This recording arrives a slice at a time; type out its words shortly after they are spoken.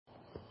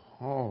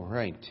All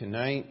right,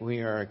 tonight we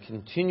are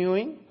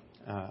continuing,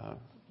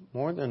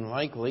 more than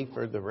likely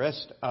for the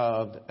rest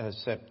of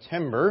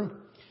September,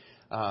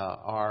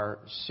 our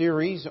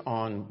series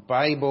on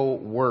Bible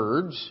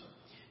words.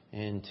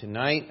 And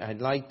tonight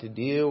I'd like to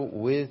deal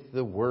with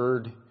the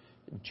word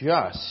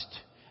just.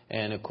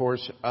 And of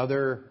course,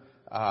 other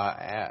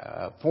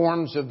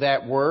forms of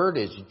that word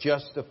is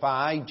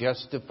justify,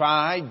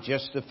 justified,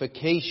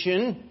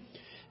 justification.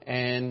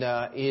 And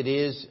it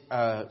is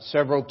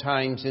several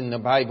times in the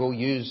Bible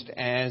used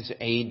as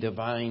a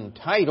divine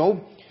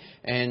title.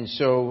 And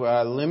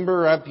so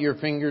limber up your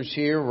fingers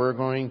here. We're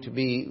going to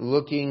be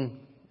looking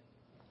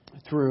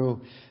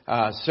through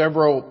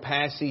several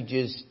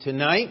passages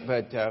tonight.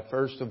 But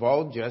first of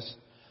all, just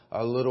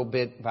a little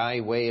bit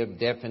by way of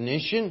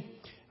definition.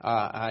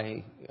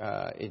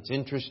 It's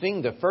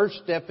interesting. The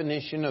first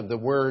definition of the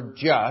word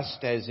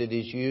just, as it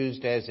is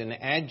used as an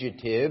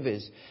adjective,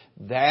 is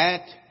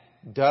that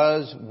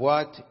does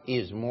what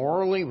is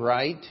morally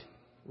right,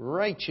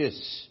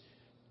 righteous,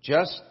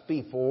 just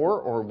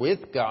before or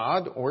with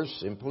God, or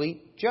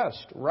simply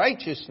just.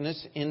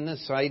 Righteousness in the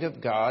sight of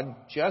God,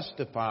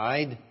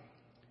 justified,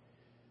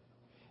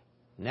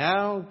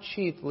 now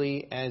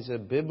chiefly as a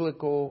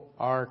biblical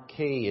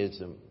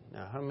archaism.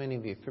 Now, how many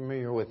of you are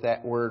familiar with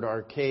that word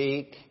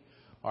archaic?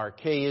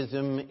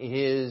 Archaism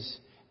is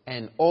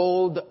an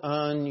old,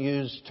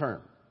 unused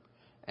term.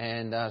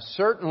 And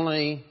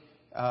certainly,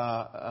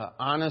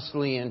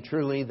 honestly and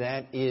truly,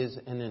 that is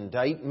an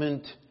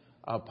indictment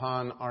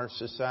upon our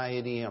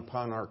society,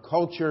 upon our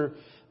culture,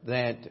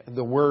 that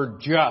the word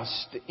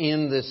just,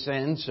 in the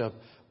sense of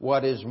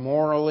what is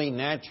morally,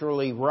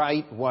 naturally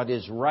right, what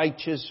is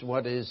righteous,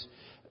 what is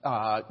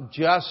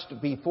just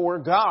before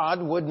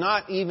God, would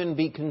not even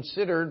be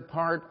considered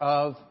part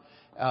of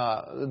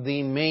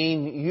the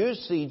main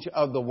usage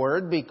of the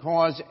word,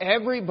 because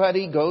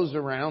everybody goes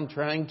around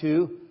trying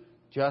to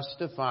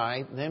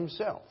justify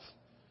themselves.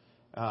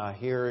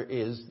 Here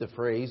is the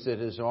phrase that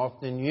is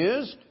often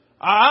used: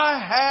 I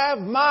have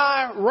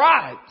my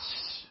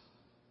rights.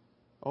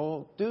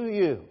 Oh, do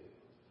you?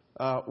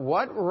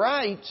 What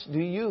rights do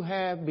you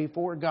have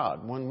before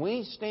God? When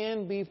we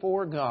stand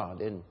before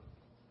God, and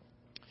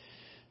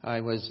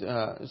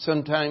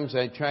sometimes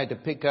I try to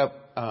pick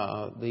up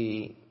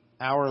the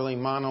hourly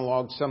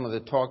monologue, some of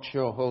the talk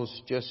show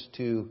hosts, just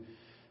to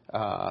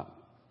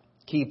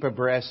keep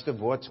abreast of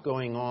what's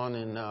going on.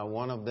 And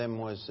one of them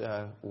was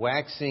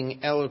waxing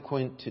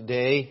eloquent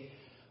today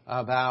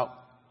about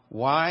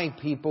why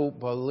people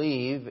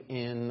believe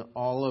in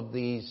all of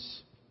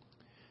these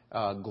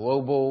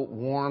global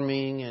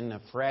warming and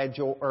a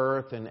fragile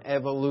earth and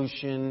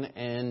evolution.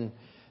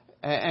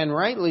 And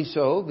rightly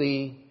so,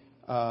 the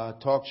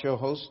talk show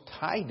host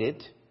tied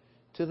it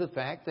to the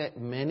fact that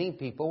many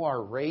people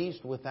are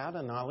raised without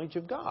a knowledge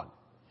of God.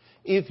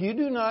 If you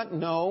do not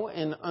know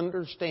and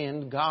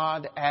understand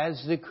God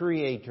as the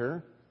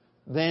Creator,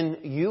 then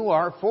you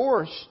are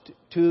forced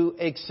to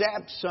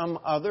accept some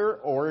other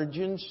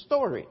origin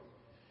story.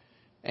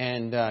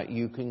 And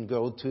you can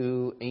go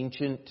to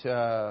ancient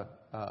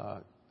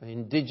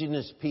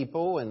indigenous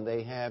people, and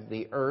they have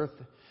the earth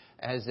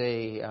as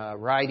a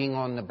riding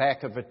on the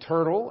back of a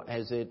turtle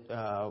as it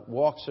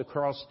walks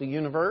across the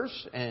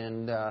universe,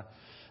 and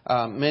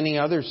many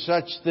other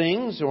such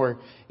things, or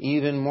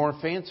even more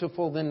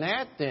fanciful than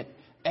that, that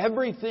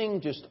everything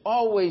just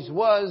always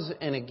was,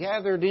 and it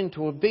gathered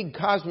into a big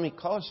cosmic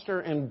cluster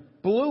and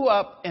blew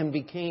up and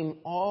became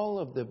all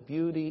of the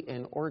beauty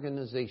and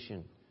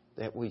organization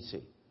that we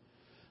see.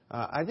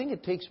 I think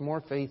it takes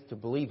more faith to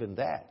believe in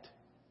that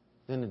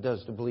than it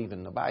does to believe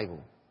in the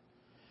Bible.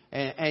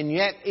 And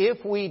yet,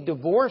 if we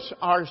divorce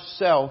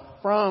ourselves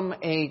from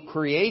a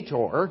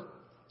Creator,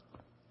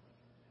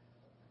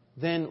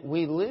 then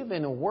we live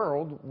in a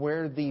world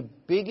where the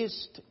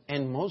biggest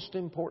and most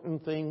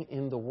important thing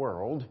in the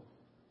world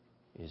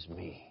is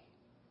me.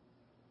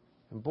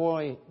 And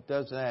boy,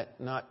 does that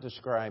not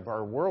describe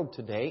our world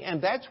today.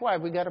 And that's why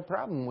we got a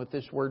problem with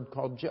this word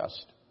called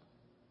just.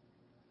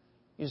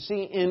 You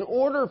see, in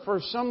order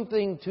for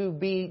something to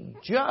be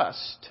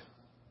just,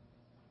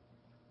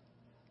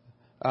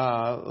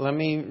 let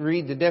me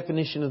read the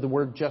definition of the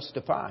word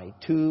justify.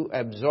 To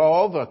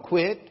absolve,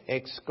 acquit,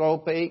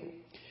 exculpate,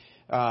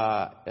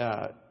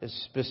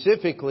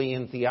 specifically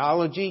in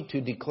theology,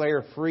 to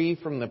declare free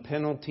from the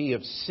penalty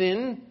of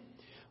sin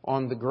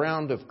on the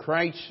ground of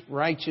Christ's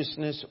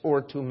righteousness,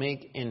 or to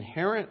make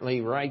inherently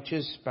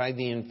righteous by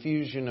the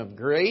infusion of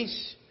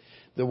grace.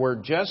 The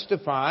word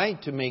justify,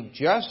 to make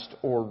just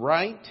or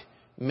right,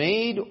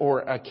 made or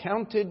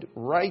accounted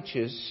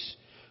righteous,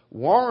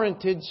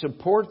 warranted,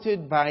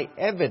 supported by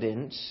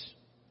evidence.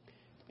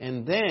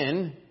 And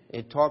then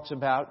it talks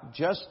about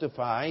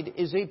justified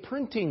is a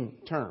printing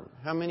term.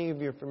 How many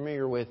of you are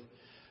familiar with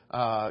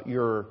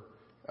your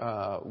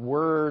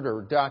Word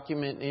or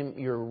document in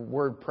your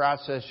word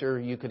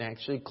processor? You can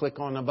actually click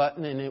on a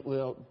button and it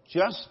will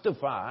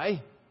justify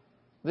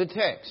the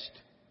text.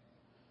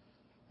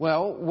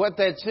 Well, what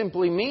that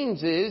simply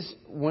means is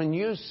when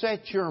you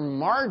set your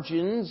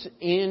margins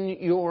in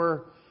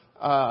your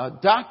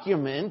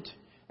document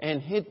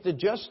and hit the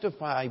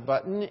justify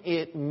button,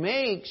 it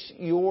makes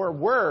your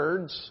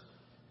words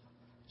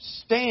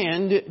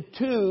stand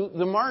to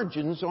the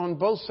margins on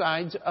both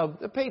sides of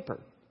the paper.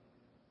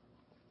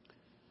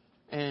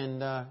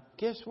 And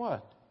guess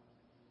what?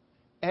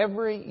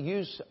 Every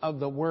use of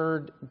the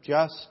word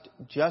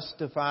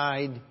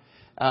justify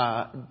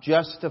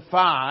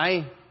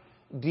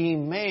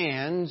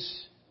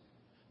demands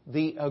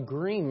the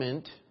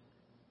agreement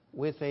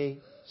with a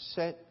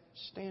set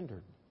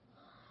standard.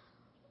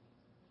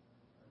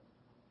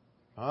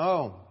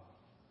 Oh,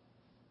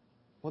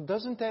 well,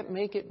 doesn't that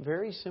make it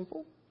very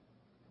simple?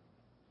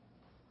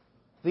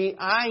 The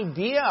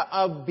idea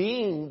of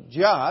being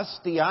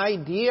just, the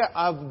idea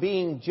of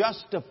being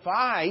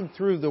justified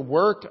through the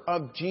work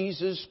of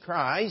Jesus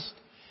Christ,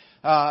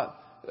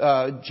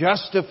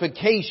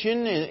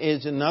 justification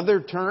is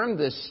another term,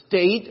 the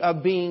state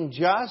of being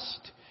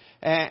just,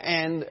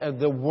 and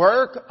the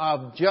work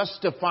of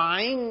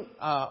justifying,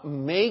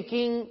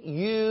 making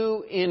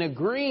you in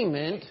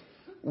agreement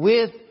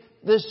with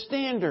the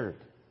standard.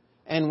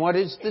 And what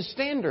is the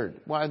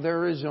standard? Why,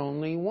 there is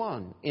only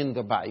one in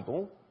the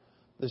Bible.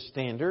 The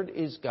standard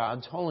is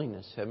God's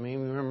holiness. I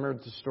mean, remember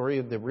the story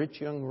of the rich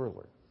young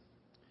ruler.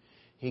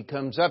 He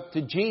comes up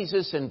to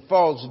Jesus and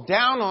falls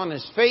down on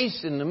his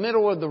face in the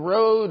middle of the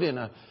road in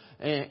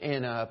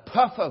a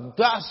puff of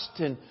dust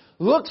and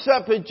looks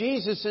up at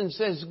Jesus and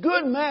says,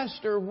 "Good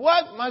Master,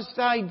 what must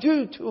I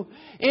do to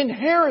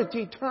inherit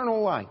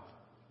eternal life?"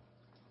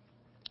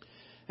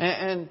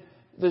 And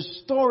the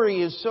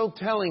story is so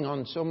telling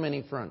on so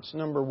many fronts.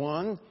 Number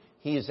one,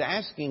 he is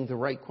asking the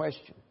right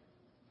question.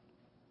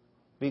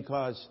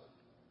 Because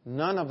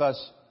none of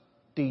us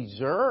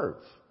deserve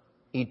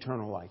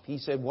eternal life. He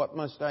said, "What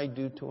must I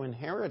do to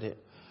inherit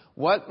it?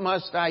 What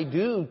must I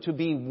do to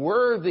be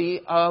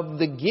worthy of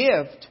the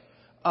gift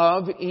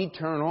of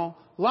eternal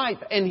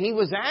life?" And he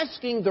was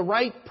asking the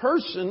right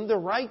person the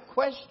right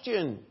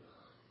question.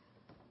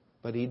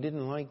 But he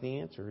didn't like the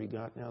answer he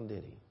got now,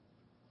 did he?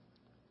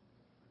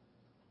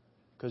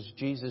 Because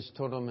Jesus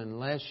told him,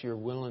 unless you're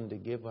willing to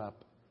give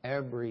up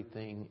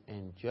everything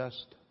and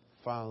just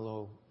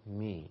follow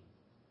me,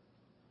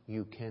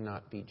 you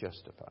cannot be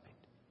justified.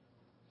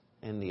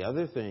 And the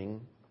other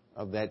thing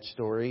of that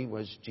story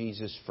was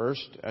Jesus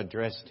first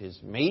addressed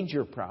his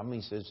major problem.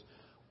 He says,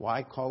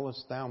 "Why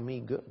callest thou me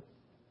good?"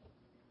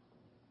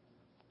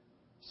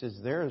 He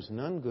says, "There is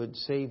none good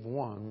save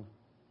one,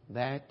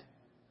 that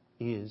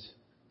is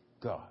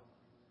God."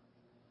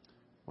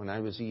 When I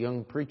was a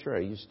young preacher,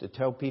 I used to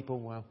tell people,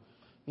 well,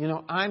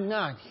 I'm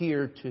not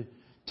here to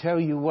tell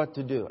you what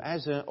to do.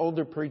 As an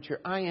older preacher,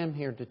 I am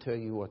here to tell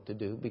you what to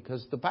do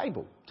because the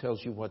Bible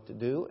tells you what to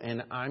do,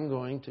 and I'm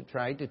going to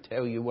try to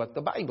tell you what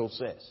the Bible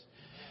says.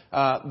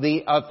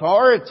 The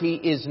authority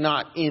is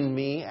not in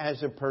me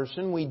as a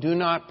person. We do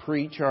not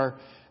preach our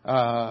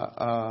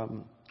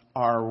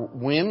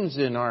whims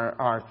and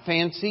our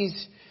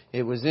fancies.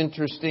 It was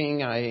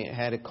interesting. I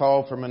had a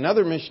call from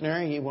another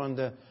missionary. He wanted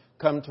to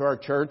come to our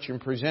church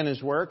and present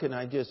his work, and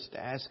I just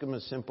asked him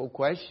a simple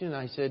question.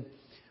 I said,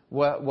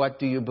 What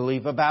do you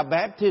believe about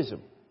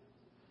baptism?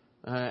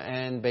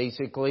 And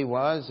basically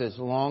was, as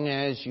long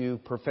as you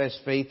profess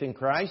faith in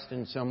Christ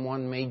and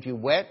someone made you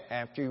wet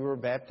after you were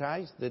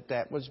baptized,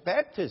 that was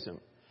baptism.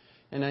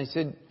 And I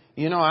said,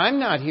 I'm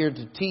not here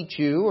to teach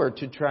you or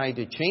to try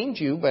to change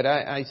you, but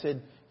I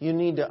said, you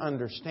need to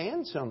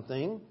understand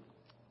something.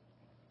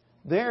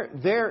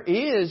 There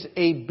is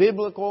a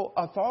biblical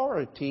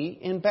authority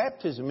in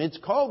baptism. It's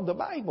called the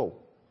Bible.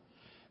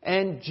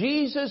 And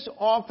Jesus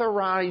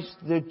authorized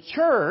the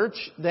church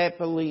that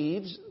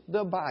believes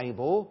the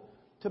Bible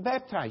to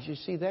baptize. You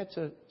see, that's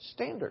a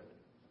standard.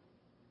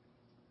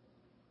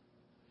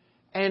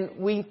 And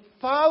we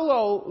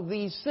follow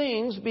these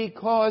things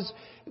because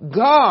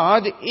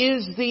God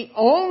is the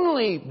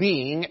only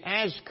being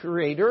as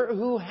Creator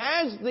who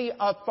has the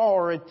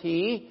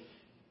authority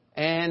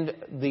and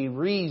the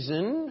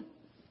reason,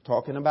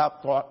 talking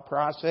about thought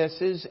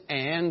processes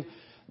and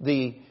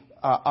the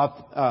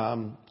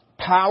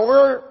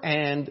power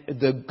and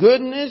the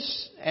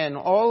goodness and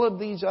all of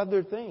these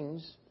other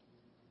things.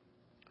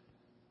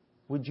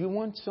 Would you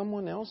want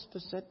someone else to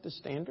set the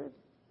standard?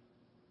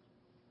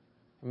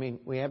 I mean,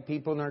 we have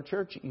people in our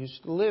church that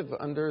used to live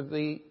under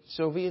the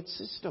Soviet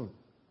system.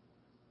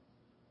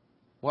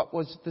 What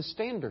was the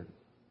standard?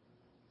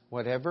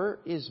 Whatever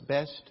is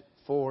best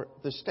for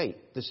the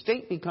state. The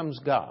state becomes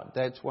God.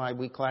 That's why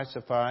we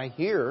classify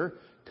here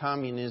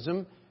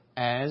communism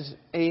as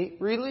a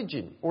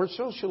religion, or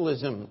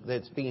socialism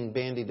that's being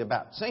bandied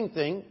about. Same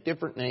thing,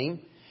 different name.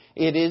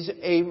 It is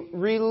a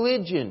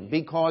religion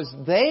because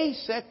they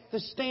set the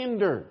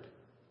standard.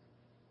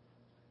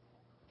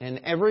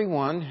 And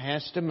everyone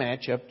has to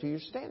match up to your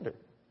standard.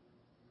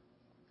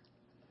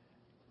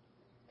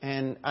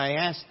 And I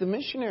asked the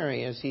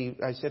missionary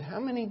I said, how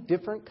many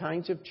different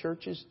kinds of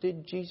churches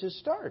did Jesus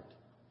start?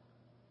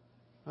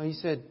 Well, he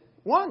said,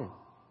 1.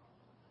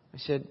 I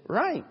said,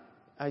 right.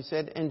 I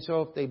said, and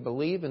so if they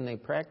believe and they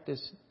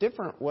practice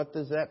different, what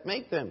does that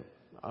make them?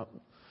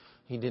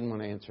 He didn't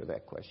want to answer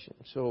that question,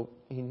 so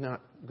he's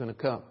not going to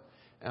come.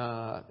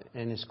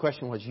 And his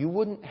question was, you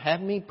wouldn't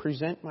have me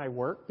present my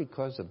work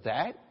because of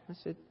that? I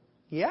said,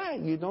 yeah,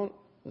 you don't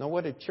know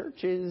what a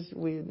church is.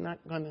 We're not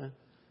going to...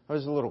 I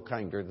was a little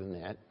kinder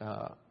than that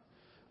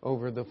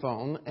over the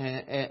phone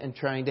and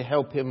trying to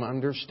help him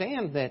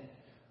understand that,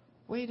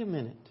 wait a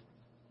minute.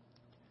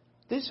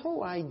 This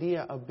whole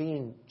idea of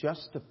being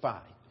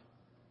justified,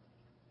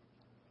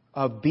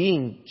 of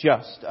being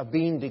just, of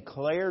being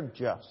declared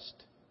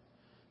just,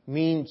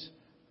 means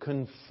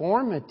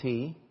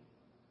conformity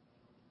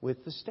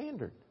with the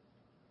standard.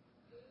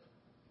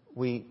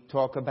 We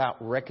talk about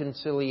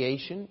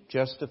reconciliation,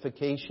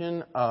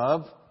 justification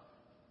of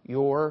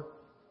your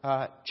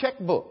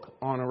checkbook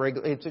on a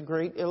regular. It's a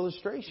great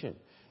illustration.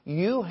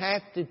 You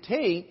have to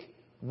take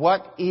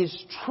what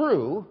is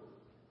true,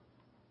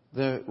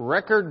 the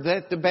record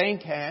that the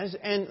bank has,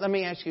 and let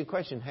me ask you a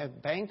question.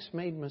 Have banks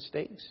made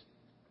mistakes?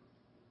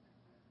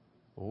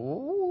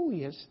 Oh,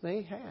 yes,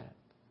 they have.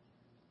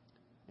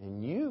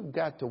 And you've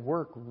got to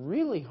work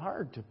really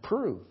hard to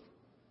prove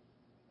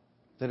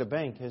that a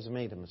bank has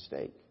made a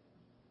mistake.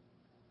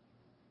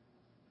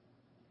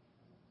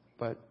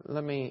 But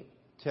let me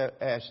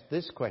ask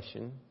this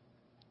question.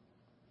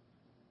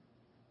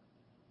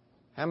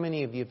 How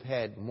many of you have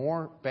had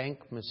more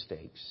bank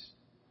mistakes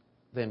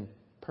than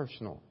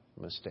personal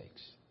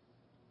mistakes?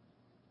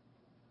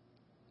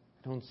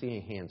 I don't see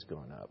any hands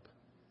going up.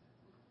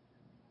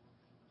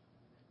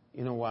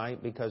 You know why?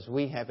 Because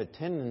we have a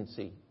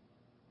tendency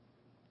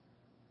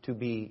to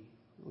be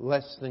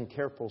less than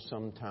careful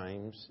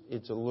sometimes.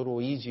 It's a little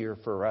easier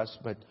for us,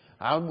 but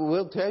I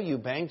will tell you,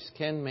 banks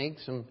can make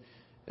some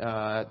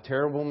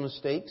terrible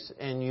mistakes,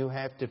 and you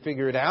have to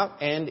figure it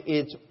out, and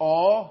it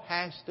all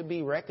has to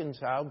be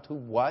reconciled to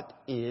what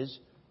is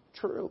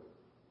true.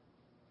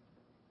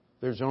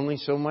 There's only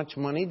so much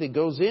money that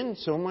goes in,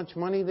 so much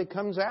money that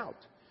comes out.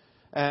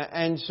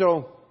 And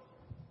so,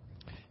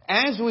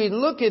 as we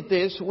look at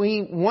this,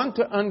 we want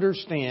to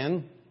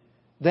understand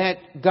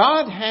that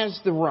God has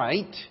the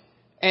right,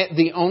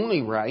 the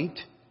only right,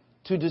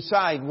 to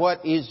decide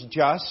what is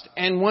just.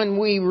 And when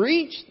we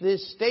reach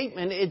this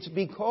statement, it's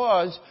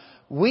because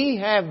we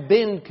have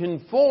been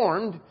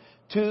conformed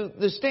to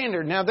the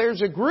standard. Now,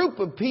 there's a group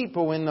of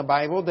people in the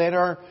Bible that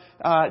are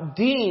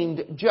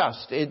deemed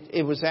just.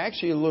 It was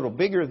actually a little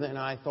bigger than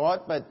I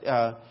thought, but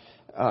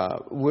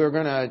we're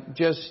going to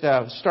just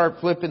start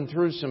flipping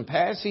through some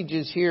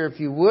passages here, if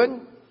you would.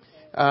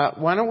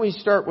 Why don't we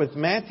start with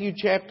Matthew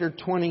chapter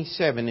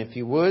 27, if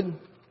you would.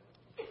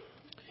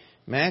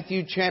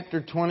 Matthew chapter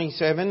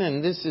 27,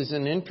 and this is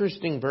an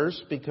interesting verse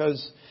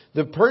because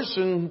the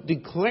person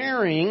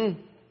declaring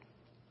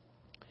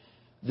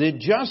the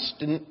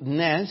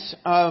justness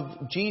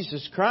of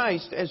Jesus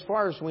Christ, as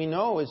far as we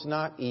know, is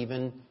not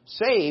even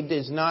saved,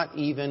 is not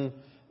even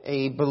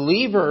a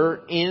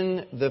believer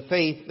in the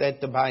faith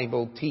that the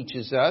Bible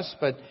teaches us.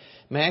 But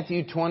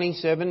Matthew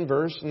 27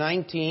 verse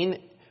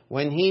 19,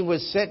 when he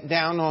was set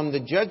down on the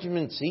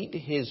judgment seat,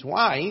 his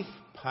wife,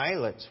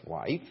 Pilate's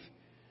wife,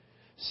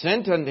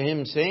 sent unto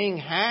him, saying,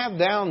 Have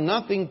thou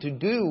nothing to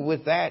do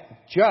with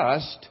that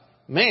just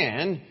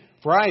man,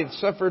 for I have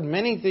suffered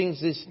many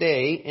things this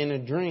day in a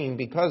dream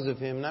because of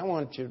him. And I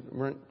want to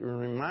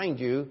remind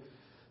you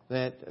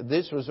that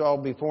this was all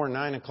before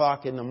 9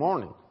 o'clock in the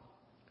morning.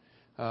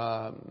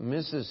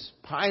 Mrs.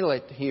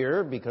 Pilate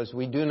here, because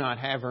we do not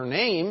have her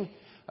name,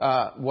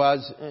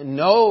 was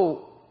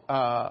no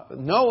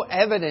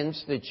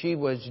evidence that she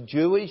was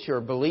Jewish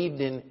or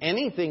believed in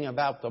anything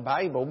about the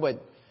Bible,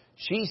 but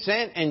she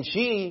sent, and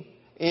she,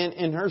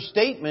 in her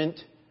statement,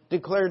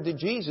 declared that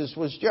Jesus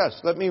was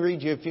just. Let me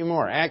read you a few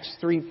more. Acts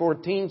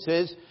 3:14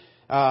 says,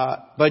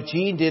 But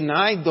ye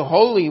denied the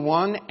Holy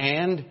One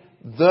and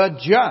the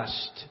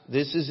just.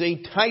 This is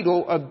a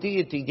title of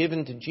deity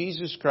given to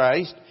Jesus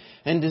Christ,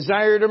 and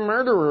desired a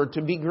murderer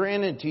to be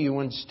granted to you.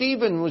 When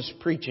Stephen was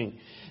preaching,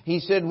 he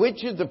said,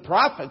 Which of the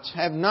prophets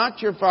have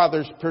not your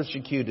fathers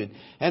persecuted?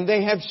 And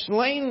they have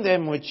slain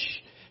them which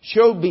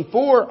showed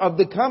before of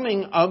the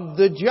coming of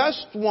the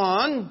just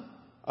one,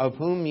 of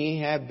whom ye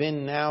have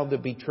been now the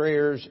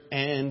betrayers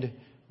and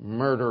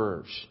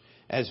murderers.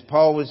 As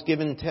Paul was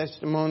given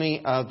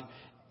testimony of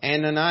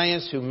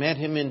Ananias, who met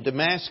him in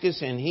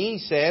Damascus, and he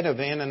said of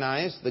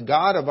Ananias, The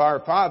God of our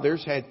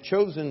fathers hath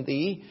chosen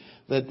thee,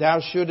 that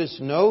thou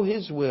shouldest know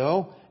his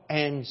will,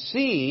 and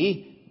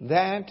see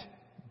that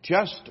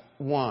just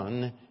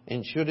one,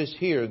 and shouldest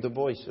hear the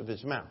voice of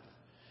his mouth.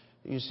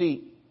 You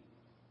see,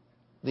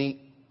 the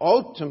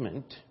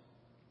ultimate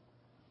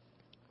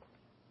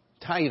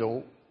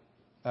title,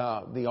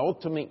 the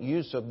ultimate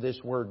use of this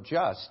word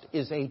just,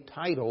 is a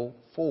title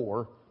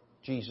for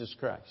Jesus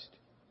Christ.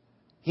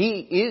 He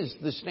is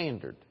the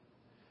standard.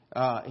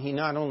 He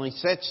not only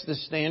sets the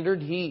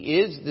standard, He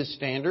is the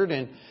standard.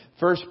 And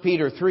 1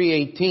 Peter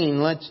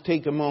 3:18, let's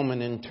take a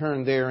moment and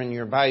turn there in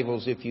your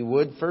Bibles, if you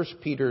would. 1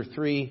 Peter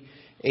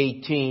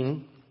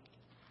 3:18.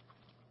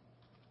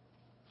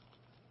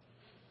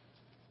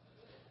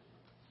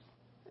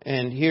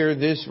 And here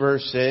this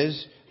verse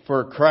says,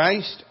 For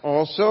Christ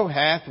also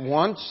hath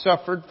once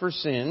suffered for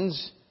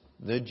sins,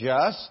 the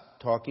just,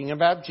 talking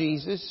about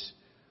Jesus,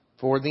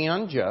 for the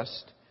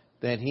unjust,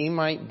 that He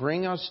might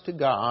bring us to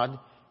God,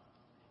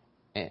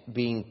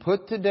 being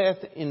put to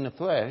death in the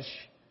flesh,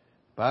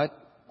 but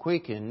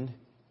quickened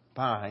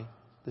by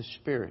the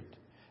Spirit.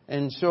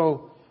 And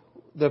so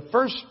the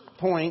first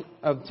point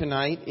of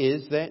tonight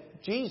is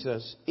that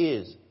Jesus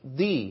is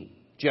the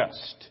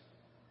just.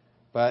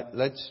 But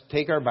let's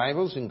take our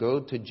Bibles and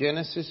go to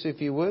Genesis, if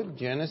you would.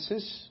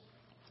 Genesis,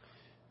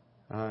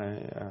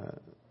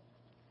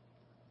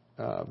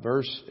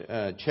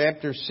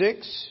 chapter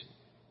 6,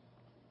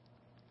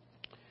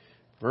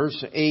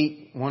 verse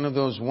 8. One of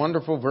those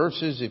wonderful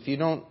verses. If you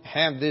don't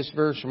have this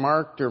verse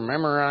marked or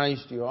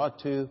memorized, you ought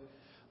to.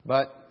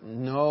 But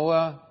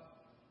Noah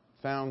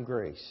found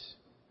grace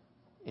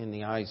in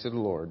the eyes of the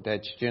Lord.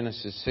 That's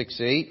Genesis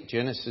 6:8.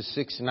 Genesis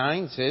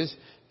 6:9 says,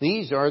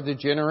 these are the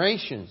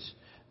generations.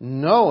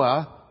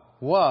 Noah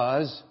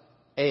was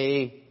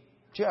a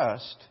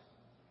just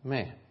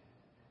man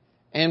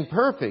and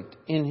perfect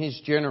in his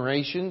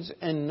generations,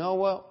 and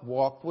Noah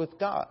walked with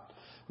God.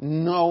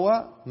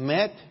 Noah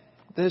met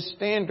the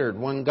standard.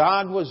 When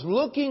God was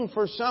looking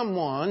for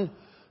someone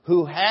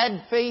who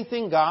had faith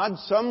in God,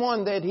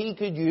 someone that He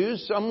could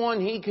use, someone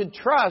He could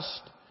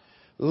trust,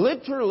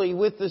 literally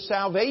with the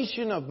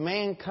salvation of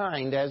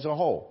mankind as a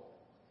whole,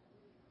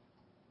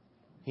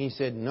 He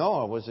said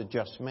Noah was a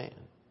just man.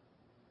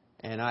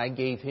 And I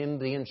gave him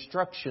the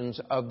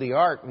instructions of the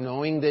ark,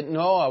 knowing that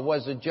Noah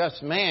was a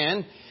just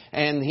man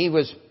and he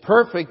was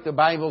perfect, the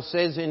Bible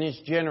says, in his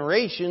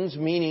generations,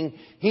 meaning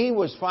he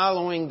was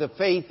following the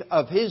faith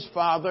of his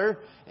father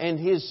and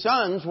his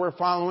sons were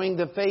following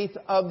the faith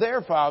of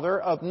their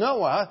father, of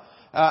Noah,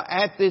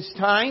 at this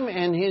time,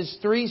 and his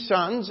 3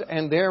 sons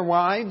and their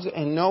wives,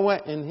 and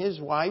Noah and his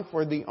wife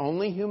were the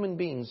only human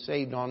beings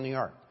saved on the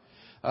ark.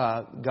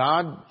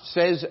 God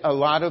says a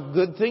lot of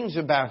good things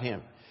about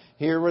him.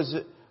 Here was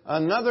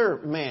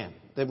another man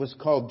that was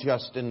called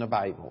just in the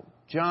Bible,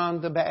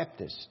 John the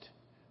Baptist.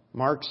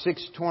 Mark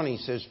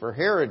 6:20 says, for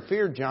Herod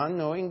feared John,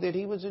 knowing that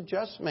he was a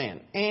just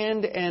man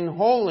and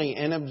holy,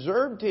 and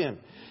observed him.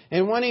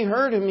 And when he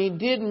heard him, he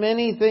did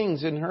many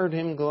things and heard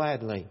him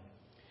gladly.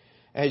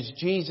 As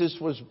Jesus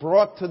was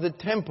brought to the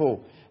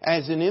temple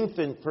as an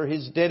infant for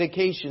his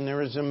dedication, there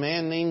was a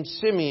man named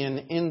Simeon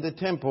in the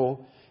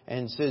temple,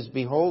 and says,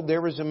 behold,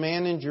 there was a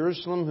man in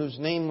Jerusalem whose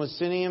name was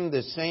Simeon.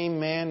 The same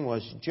man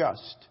was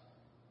just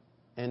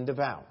and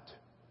devout.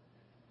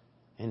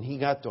 And he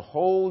got to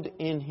hold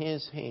in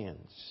his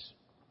hands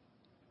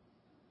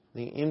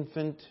the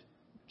infant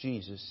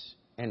Jesus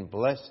and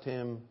blessed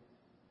him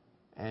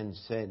and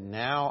said,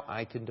 now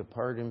I can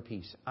depart in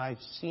peace.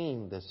 I've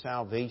seen the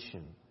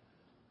salvation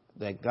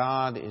that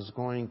God is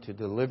going to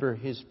deliver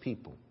His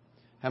people.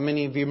 How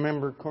many of you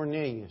remember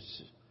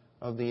Cornelius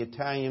of the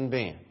Italian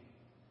band?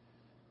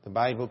 The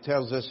Bible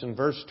tells us in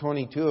verse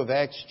 22 of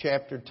Acts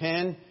chapter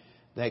 10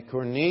 that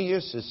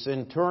Cornelius, a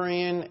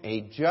centurion,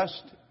 a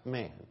just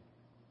man.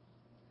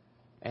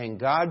 And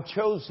God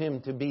chose him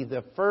to be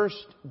the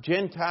first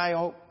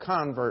Gentile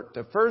convert,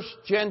 the first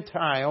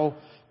Gentile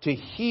to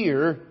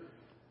hear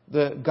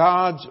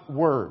God's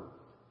Word.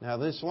 Now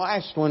this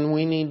last one,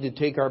 we need to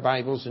take our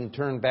Bibles and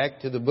turn back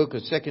to the book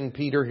of 2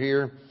 Peter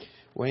here,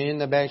 way in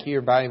the back of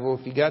your Bible.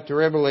 If you got to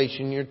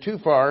Revelation, you're too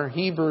far.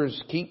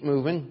 Hebrews, keep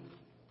moving.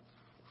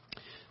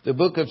 The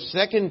book of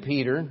 2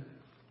 Peter,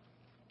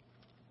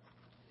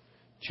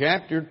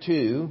 chapter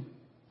 2,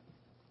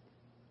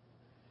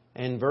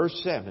 and verse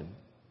 7.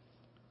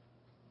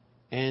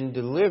 And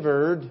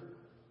delivered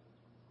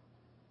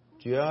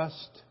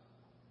just,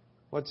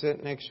 what's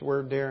that next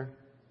word there?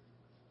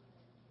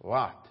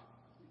 Lot.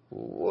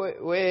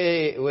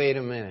 Wait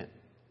a minute.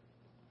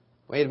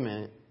 Wait a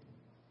minute.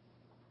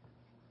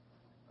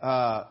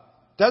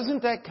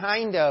 Doesn't that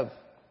kind of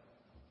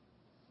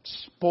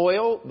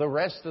spoil the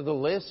rest of the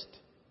list?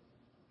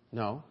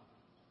 No.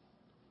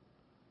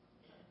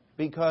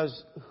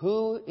 Because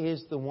who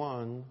is the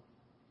one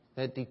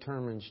that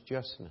determines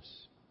justness?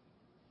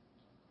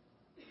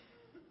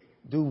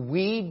 Do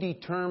we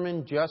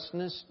determine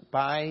justness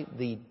by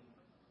the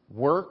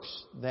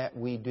works that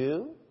we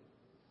do?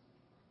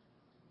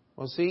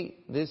 Well, see,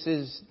 this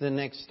is the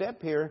next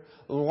step here.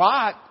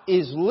 Lot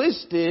is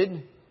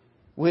listed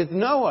with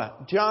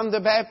Noah, John the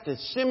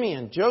Baptist,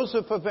 Simeon,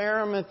 Joseph of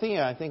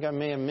Arimathea. I think I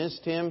may have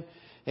missed him.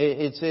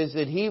 It says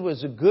that he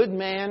was a good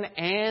man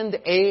and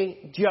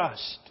a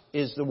just,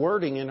 is the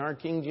wording in our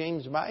King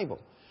James Bible.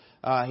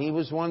 He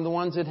was one of the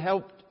ones that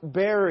helped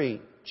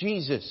bury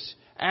Jesus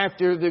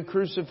after the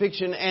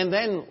crucifixion, and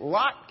then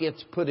Lot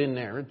gets put in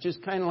there. It's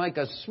just kind of like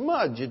a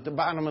smudge at the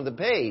bottom of the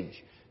page.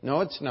 No,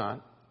 it's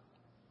not.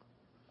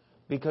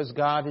 Because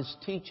God is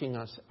teaching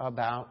us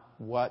about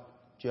what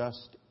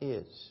just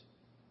is.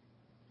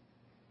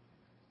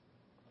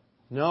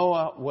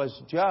 Noah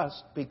was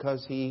just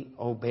because he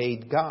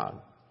obeyed God.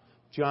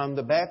 John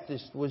the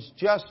Baptist was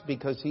just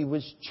because he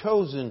was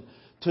chosen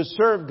to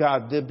serve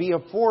God, to be a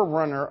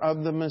forerunner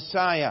of the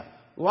Messiah.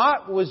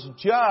 Lot was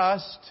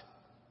just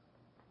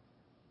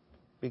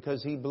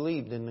because he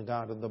believed in the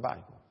God of the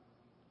Bible.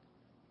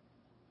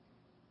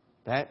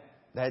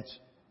 That's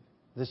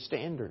the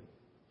standard.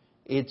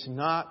 It's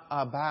not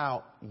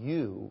about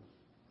you.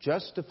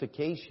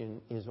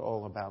 Justification is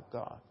all about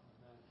God.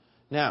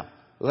 Now,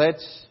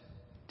 let's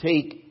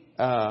take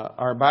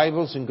our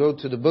Bibles and go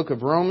to the book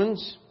of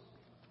Romans,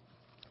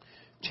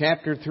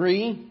 chapter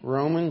 3.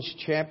 Romans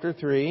chapter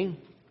 3.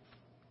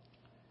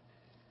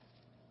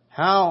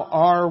 How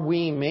are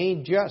we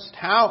made just?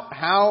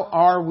 How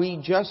are we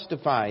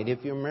justified?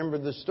 If you remember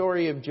the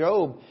story of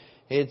Job,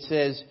 it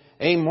says,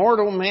 a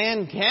mortal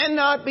man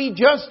cannot be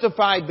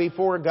justified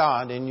before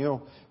God. And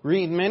you'll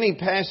read many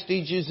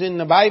passages in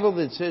the Bible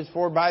that says,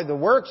 for by the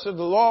works of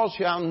the law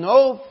shall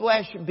no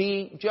flesh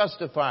be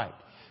justified.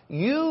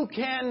 You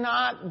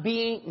cannot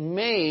be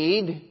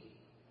made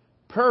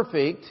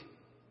perfect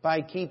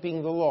by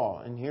keeping the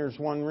law. And here's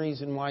one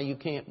reason why you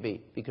can't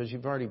be. Because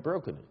you've already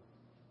broken it.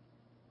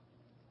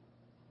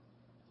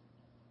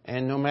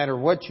 And no matter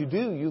what you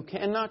do, you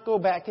cannot go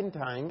back in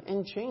time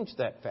and change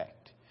that fact.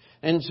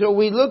 And so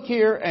we look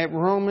here at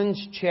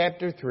Romans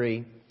chapter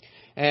 3.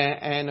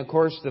 And of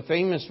course, the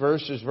famous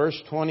verse is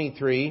verse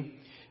 23.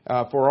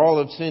 For all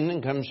have sinned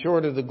and come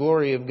short of the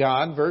glory of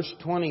God. Verse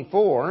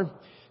 24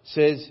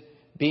 says,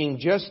 being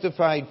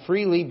justified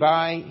freely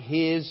by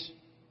His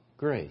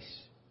grace.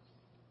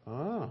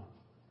 Oh,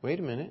 wait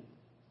a minute.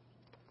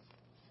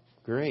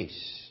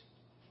 Grace.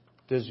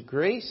 Does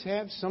grace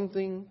have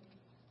something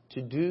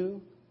to do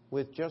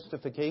with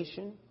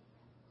justification?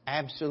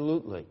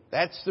 Absolutely.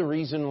 That's the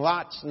reason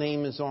Lot's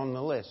name is on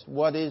the list.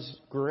 What is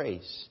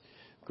grace?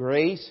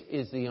 Grace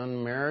is the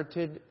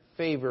unmerited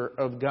favor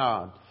of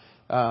God.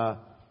 Titus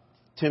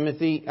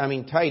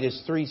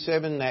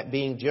 3:7, that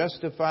being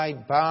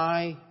justified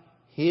by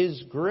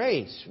His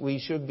grace, we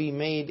should be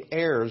made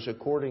heirs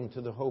according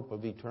to the hope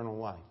of eternal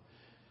life.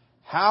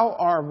 How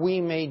are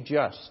we made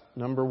just?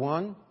 Number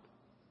one,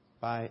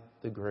 by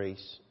the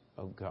grace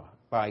of God.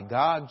 By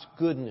God's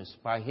goodness,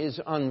 by His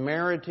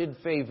unmerited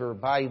favor,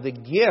 by the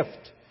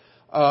gift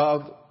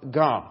of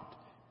God.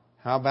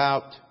 How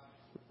about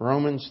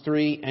Romans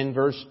 3 and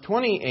verse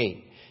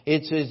 28?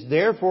 It says,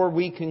 therefore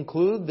we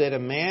conclude that a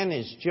man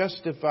is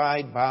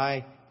justified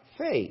by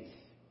faith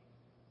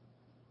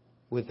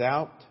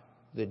without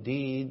the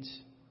deeds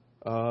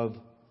of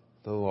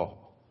the law.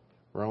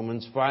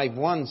 Romans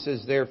 5:1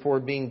 says,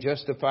 therefore being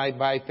justified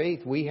by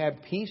faith, we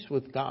have peace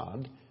with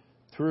God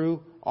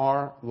through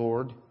our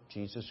Lord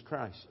Jesus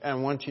Christ. And I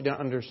want you to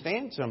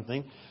understand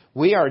something.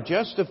 We are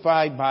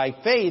justified by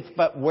faith,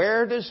 but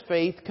where does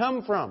faith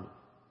come from?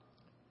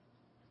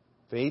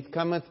 Faith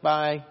cometh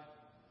by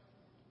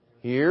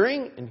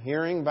hearing, and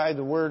hearing by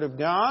the Word of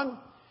God.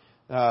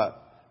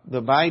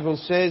 The Bible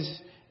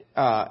says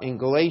in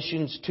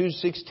Galatians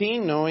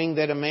 2:16, knowing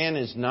that a man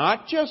is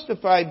not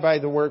justified by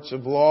the works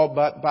of law,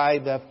 but by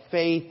the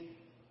faith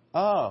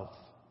of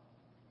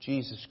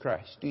Jesus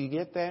Christ. Do you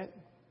get that?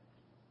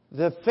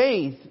 The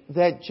faith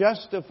that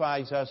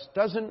justifies us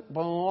doesn't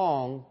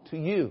belong to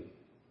you.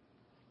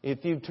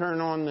 If you turn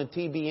on the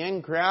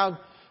TBN crowd,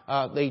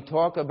 they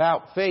talk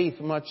about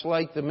faith much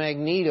like the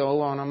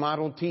magneto on a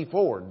Model T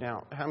Ford.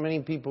 Now, how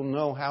many people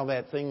know how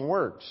that thing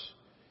works?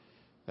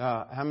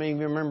 How many of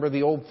you remember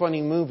the old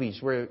funny movies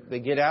where they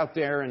get out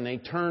there and they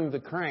turn the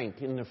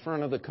crank in the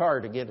front of the car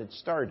to get it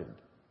started?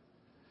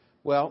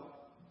 Well,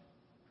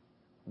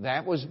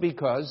 that was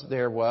because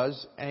there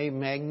was a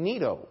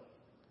magneto.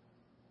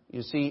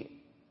 You see,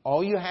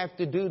 all you have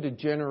to do to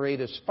generate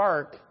a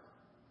spark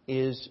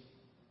is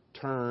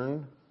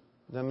turn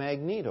the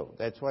magneto.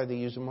 That's why they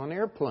use them on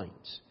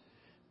airplanes.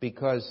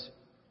 Because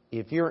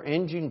if your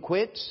engine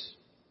quits,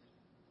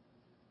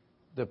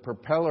 the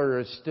propeller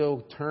is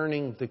still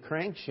turning the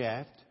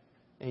crankshaft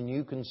and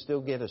you can still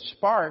get a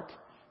spark.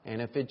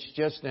 And if it's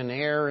just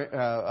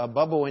a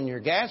bubble in your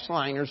gas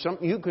line or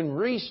something, you can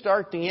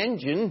restart the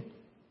engine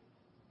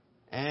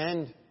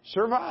and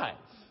survive.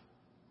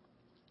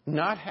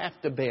 Not have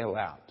to bail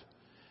out.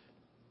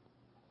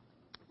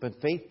 But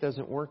faith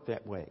doesn't work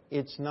that way.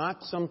 It's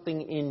not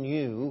something in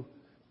you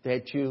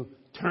that you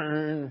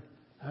turn,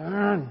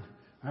 and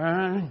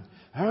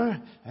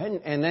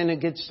then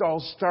it gets all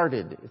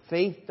started.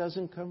 Faith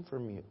doesn't come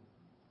from you.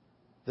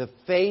 The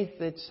faith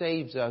that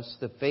saves us,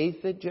 the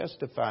faith that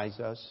justifies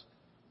us,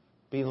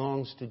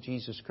 belongs to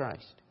Jesus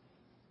Christ.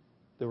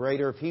 The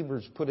writer of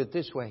Hebrews put it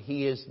this way: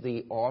 He is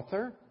the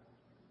author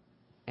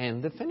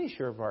and the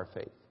finisher of our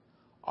faith.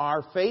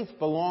 Our faith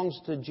belongs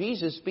to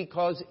Jesus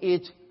because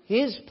it's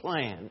His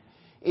plan.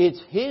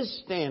 It's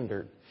His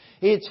standard.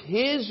 It's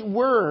His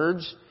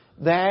words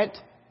that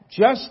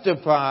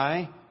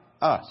justify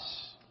us.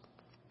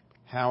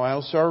 How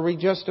else are we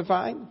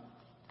justified?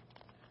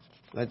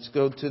 Let's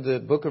go to the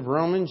book of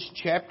Romans,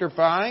 chapter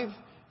 5,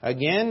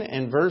 again,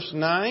 and verse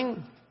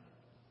 9.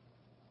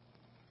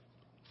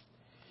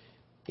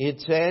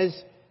 It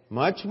says,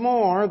 much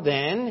more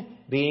than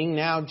being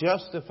now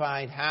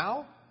justified,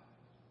 how?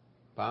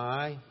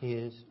 By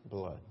His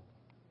blood.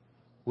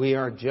 We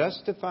are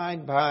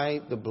justified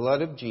by the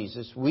blood of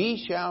Jesus.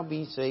 We shall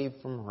be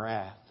saved from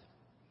wrath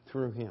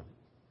through Him.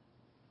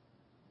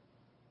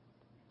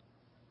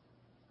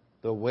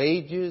 The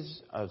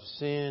wages of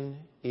sin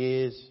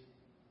is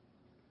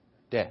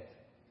death.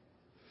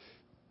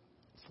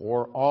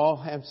 For all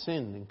have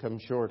sinned and come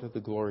short of the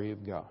glory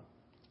of God.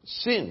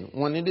 Sin,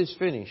 when it is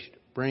finished,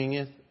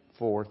 bringeth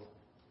forth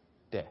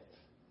death.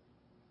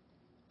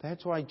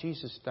 That's why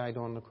Jesus died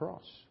on the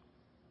cross.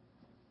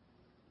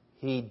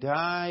 He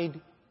died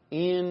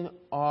in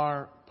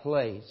our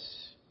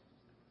place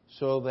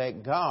so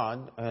that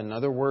God,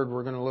 another word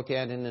we're going to look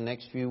at in the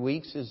next few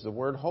weeks is the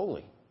word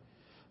holy.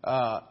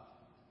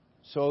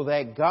 So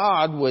that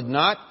God would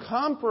not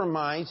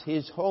compromise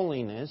His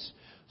holiness,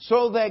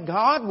 so that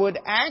God would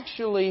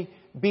actually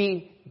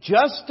be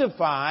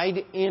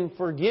justified in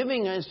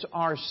forgiving us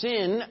our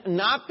sin,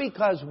 not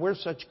because we're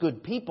such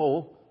good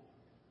people,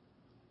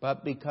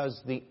 but because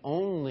the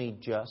only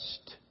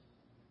just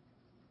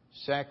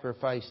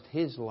sacrificed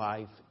His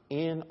life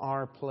in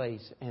our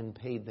place and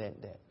paid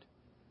that debt.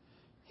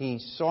 He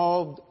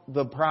solved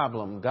the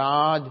problem.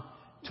 God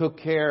took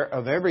care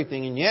of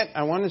everything. And yet,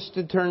 I want us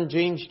to turn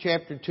James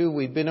chapter 2.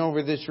 We've been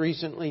over this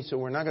recently, so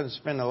we're not going to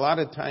spend a lot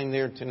of time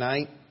there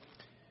tonight.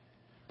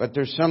 But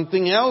there's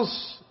something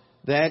else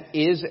that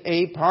is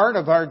a part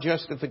of our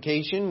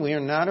justification. We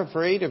are not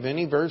afraid of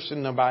any verse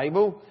in the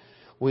Bible.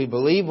 We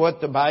believe what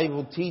the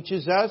Bible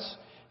teaches us,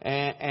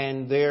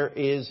 and there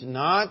is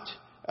not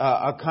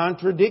a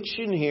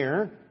contradiction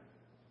here.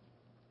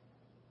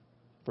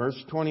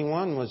 Verse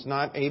 21, was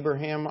not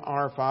Abraham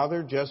our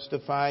father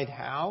justified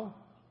how?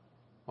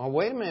 Well,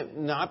 wait a minute,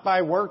 not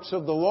by works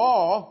of the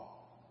law.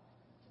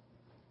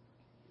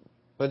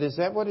 But is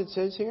that what it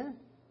says here?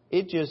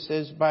 It just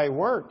says by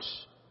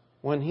works,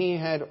 when he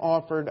had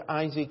offered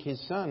Isaac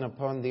his son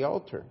upon the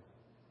altar.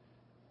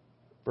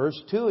 Verse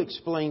 2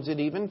 explains it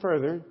even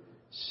further.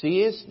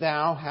 Seest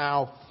thou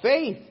how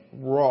faith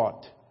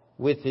wrought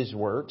with his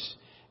works,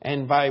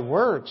 and by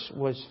works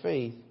was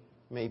faith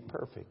made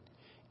perfect.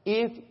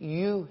 If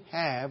you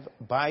have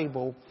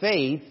Bible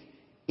faith,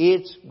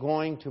 it's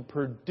going to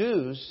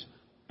produce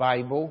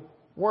Bible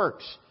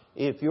works.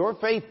 If your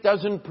faith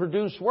doesn't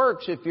produce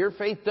works, if your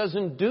faith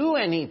doesn't do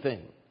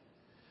anything,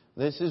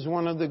 this is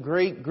one of the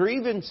great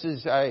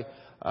grievances I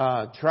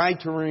try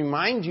to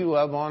remind you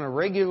of on a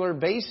regular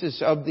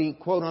basis of the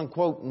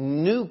quote-unquote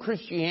new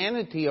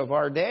Christianity of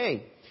our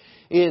day,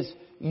 is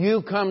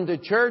you come to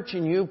church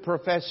and you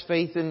profess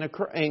faith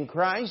in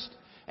Christ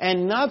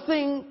and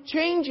nothing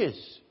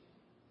changes.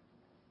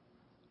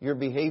 Your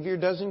behavior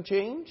doesn't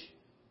change.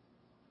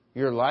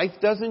 Your life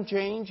doesn't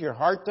change. Your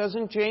heart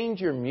doesn't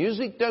change. Your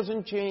music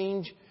doesn't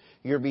change.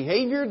 Your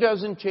behavior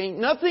doesn't change.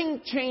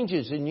 Nothing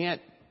changes. And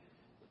yet,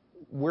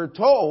 we're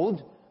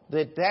told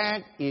that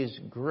that is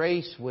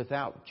grace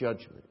without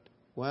judgment.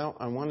 Well,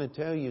 I want to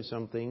tell you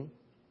something.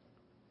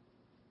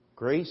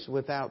 Grace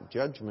without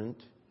judgment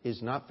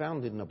is not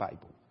found in the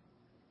Bible.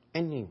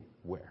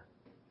 Anywhere.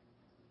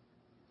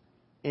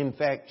 In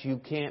fact, you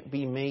can't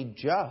be made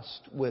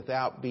just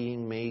without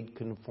being made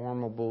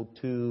conformable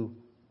to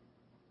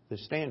the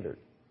standard.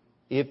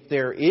 If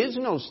there is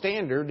no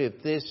standard,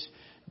 if this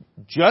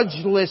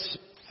judgeless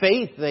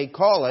faith, they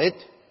call it,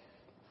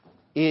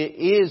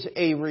 is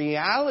a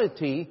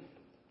reality,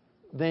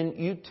 then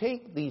you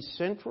take the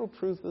central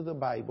truth of the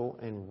Bible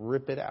and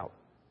rip it out.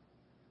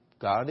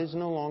 God is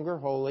no longer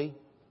holy.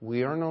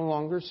 We are no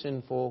longer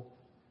sinful.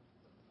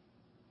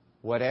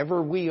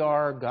 Whatever we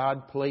are,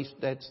 God placed.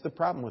 That's the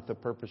problem with the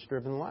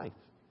purpose-driven life.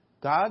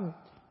 God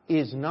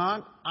is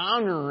not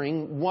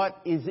honoring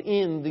what is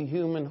in the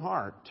human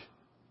heart.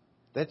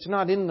 That's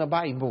not in the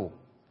Bible.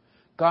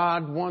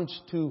 God wants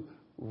to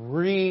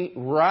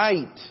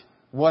rewrite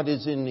what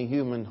is in the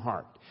human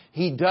heart.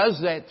 He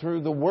does that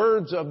through the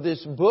words of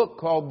this book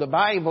called the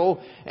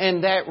Bible,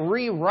 and that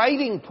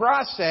rewriting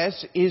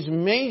process is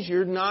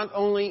measured not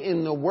only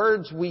in the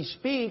words we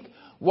speak,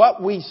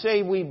 what we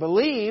say we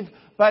believe,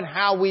 but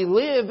how we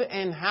live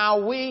and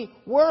how we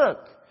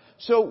work.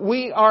 So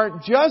we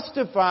are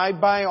justified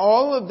by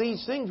all of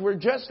these things. We're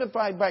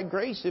justified by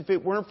grace. If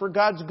it weren't for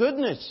God's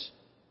goodness,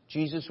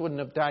 Jesus wouldn't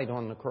have died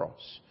on the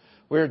cross.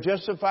 We are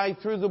justified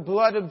through the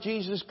blood of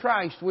Jesus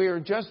Christ. We are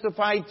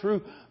justified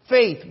through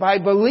faith by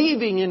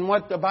believing in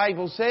what the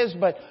Bible says.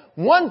 But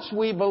once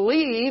we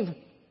believe,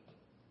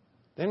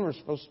 then we're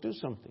supposed to do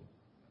something.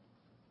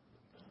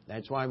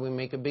 That's why we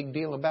make a big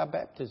deal about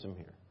baptism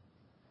here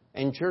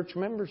and church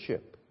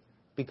membership.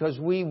 Because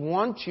we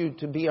want you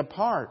to be a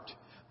part.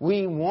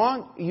 We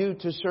want you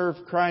to serve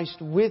Christ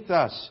with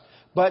us.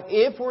 But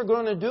if we're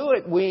going to do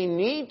it, we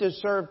need to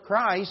serve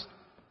Christ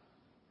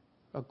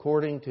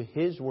according to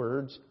His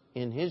words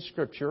in His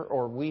Scripture,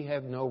 or we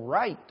have no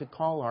right to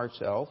call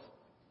ourselves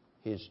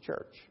His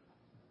church.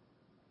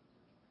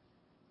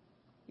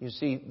 You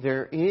see,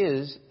 there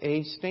is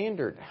a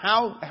standard.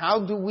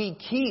 How do we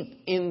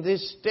keep in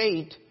this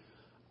state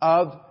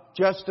of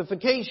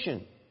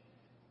justification?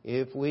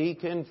 If we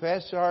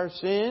confess our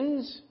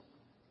sins,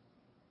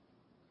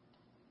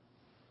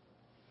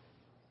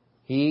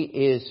 He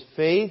is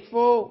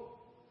faithful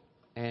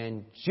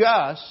and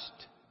just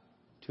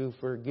to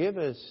forgive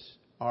us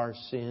our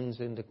sins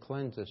and to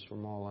cleanse us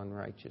from all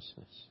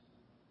unrighteousness.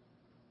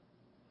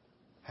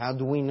 How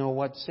do we know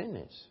what sin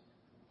is?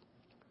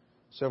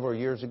 Several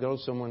years ago,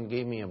 someone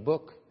gave me a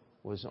book.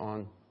 It was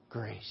on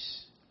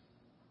grace.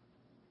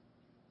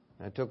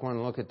 I took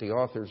one look at the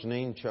author's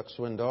name, Chuck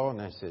Swindoll,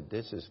 and I said,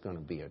 this is going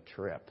to be a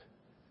trip.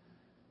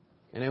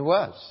 And it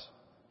was.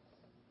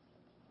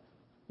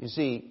 You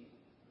see,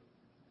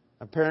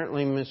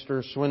 apparently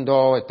Mr.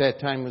 Swindoll at that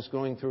time was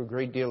going through a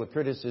great deal of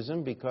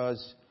criticism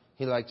because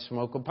he liked to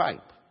smoke a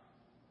pipe.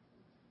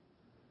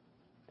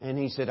 And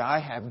he said, I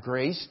have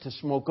grace to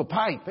smoke a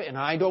pipe, and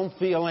I don't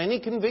feel any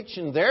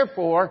conviction.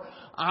 Therefore,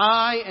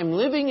 I am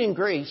living in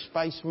grace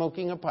by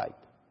smoking a pipe.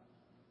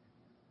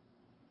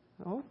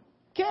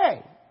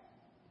 Okay.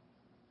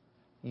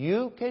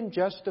 You can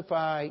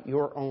justify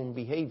your own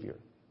behavior.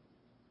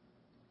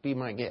 Be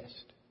my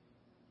guest.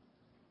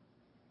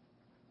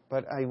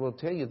 But I will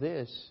tell you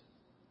this.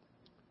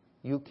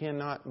 You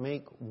cannot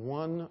make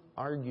one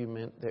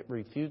argument that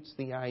refutes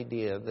the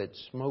idea that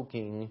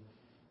smoking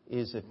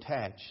is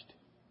attached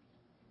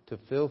to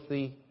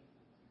filthy,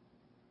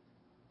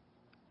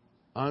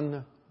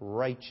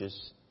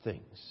 unrighteous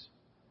things.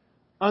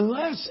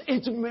 Unless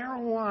it's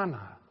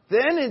marijuana.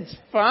 Then it's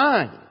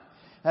fine.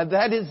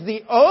 That is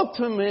the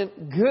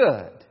ultimate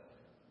good.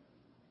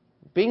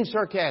 Being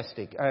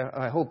sarcastic,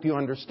 I hope you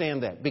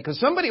understand that. Because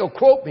somebody will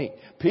quote me.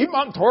 Pete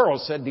Montoro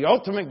said the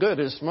ultimate good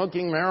is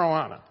smoking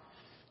marijuana.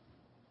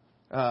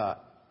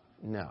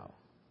 No.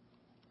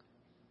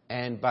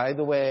 And by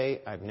the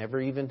way, I've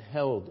never even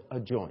held a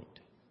joint.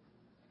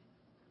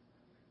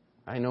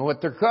 I know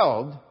what they're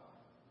called.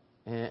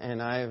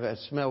 And I've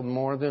smelled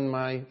more than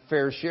my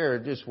fair share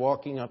just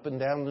walking up and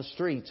down the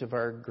streets of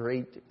our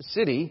great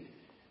city.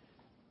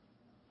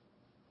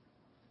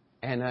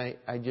 And I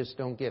just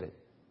don't get it.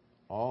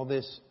 All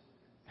this.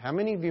 How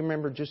many of you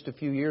remember just a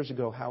few years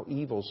ago how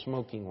evil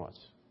smoking was?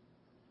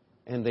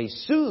 And they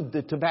sued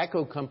the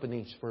tobacco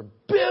companies for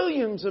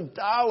billions of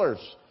dollars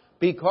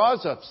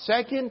because of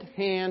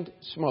second-hand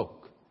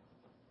smoke.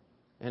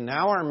 And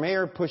now our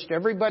mayor pushed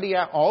everybody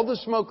out. All the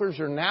smokers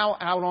are now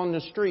out on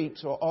the street.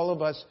 So all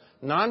of us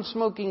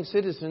non-smoking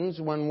citizens,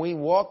 when we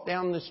walk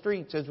down the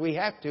streets, as we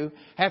have to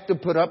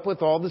put up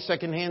with all the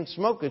second-hand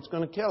smoke. It's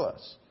going to kill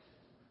us.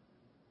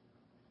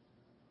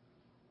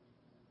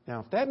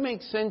 Now, if that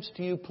makes sense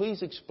to you,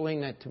 please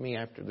explain that to me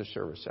after the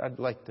service.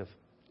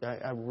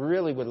 I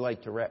really would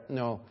like to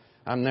no,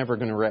 I'm never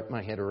going to wrap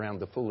my head around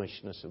the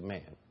foolishness of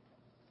man.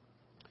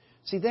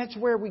 See, that's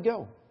where we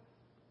go.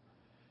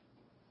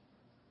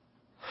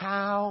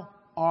 How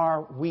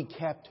are we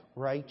kept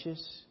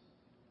righteous?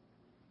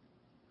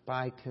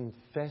 By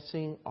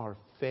confessing our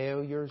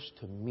failures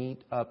to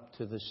meet up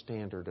to the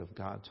standard of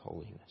God's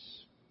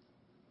holiness.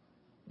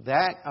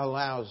 That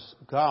allows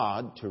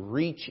God to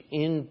reach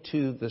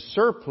into the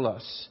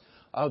surplus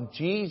of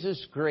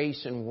Jesus'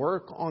 grace and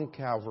work on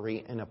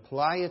Calvary and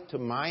apply it to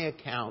my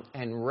account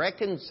and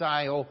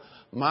reconcile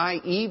my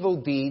evil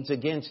deeds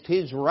against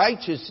His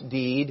righteous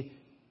deed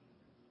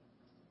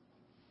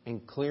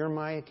and clear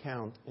my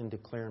account and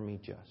declare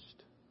me just.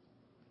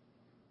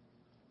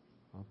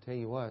 I'll tell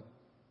you what.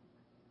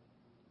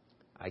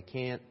 I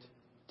can't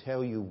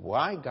tell you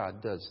why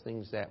God does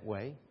things that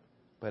way,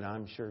 but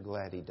I'm sure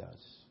glad He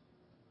does.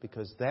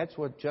 Because that's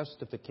what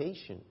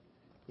justification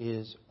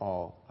is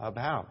all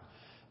about.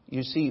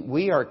 You see,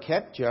 we are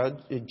kept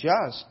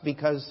just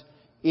because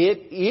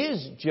it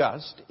is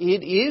just,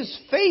 it is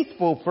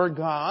faithful for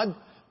God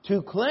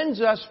to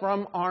cleanse us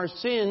from our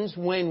sins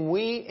when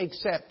we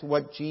accept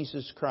what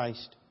Jesus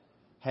Christ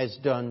has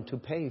done to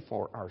pay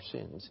for our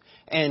sins.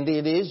 And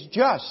it is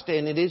just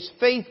and it is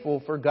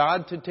faithful for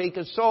God to take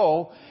a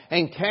soul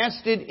and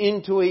cast it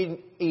into an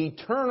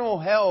eternal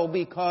hell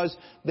because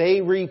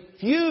they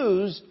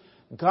refused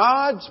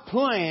God's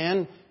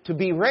plan to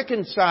be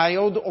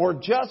reconciled or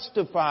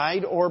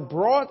justified or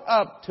brought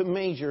up to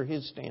measure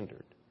His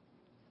standard.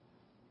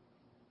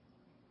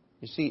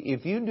 You see,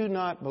 if you do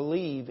not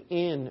believe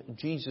in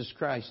Jesus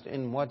Christ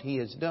and what He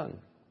has done,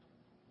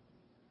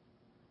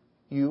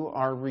 you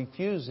are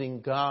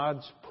refusing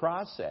God's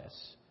process.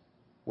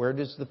 Where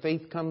does the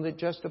faith come that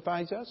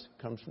justifies us?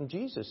 It comes from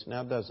Jesus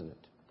now, doesn't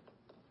it?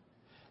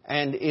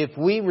 And if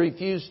we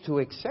refuse to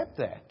accept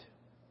that,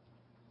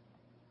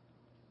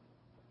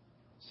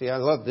 see, I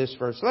love this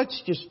verse.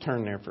 Let's just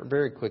turn there for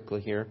very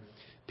quickly here.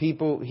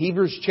 People,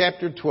 Hebrews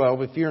chapter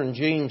 12, if you're in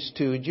James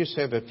 2, just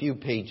have a few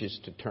pages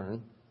to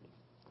turn.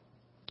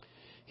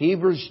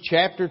 Hebrews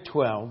chapter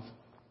 12.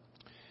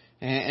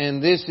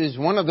 And this is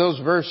one of those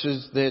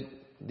verses that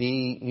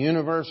the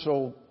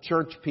universal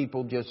church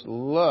people just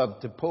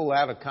love to pull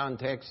out of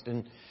context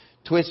and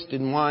twist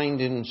and wind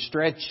and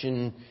stretch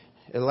and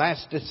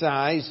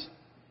elasticize.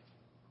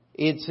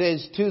 It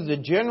says, to the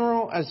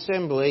general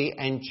assembly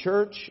and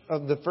church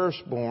of the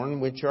firstborn,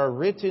 which are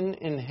written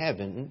in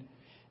heaven,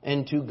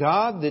 and to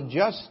God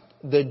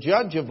the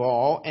judge of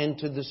all, and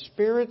to the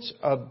spirits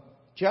of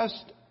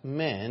just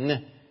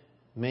men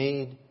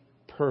made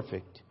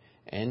perfect,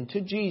 and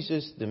to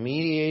Jesus, the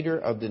mediator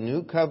of the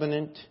new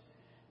covenant,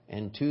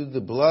 and to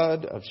the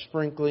blood of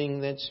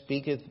sprinkling that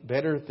speaketh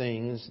better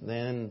things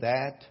than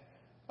that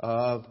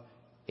of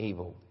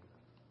Abel.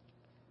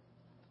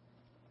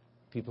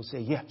 People say,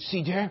 yeah,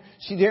 see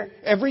there,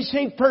 every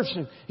saved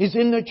person is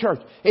in the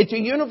church. It's a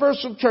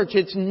universal church.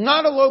 It's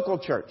not a local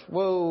church.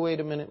 Whoa, wait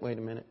a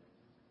minute.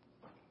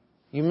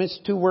 You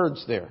missed two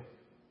words there.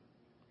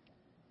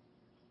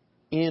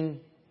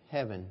 In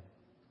heaven.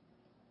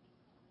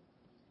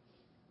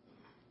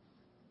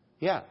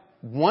 Yeah,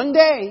 one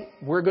day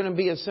we're going to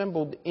be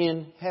assembled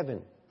in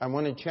heaven. I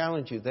want to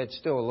challenge you, that's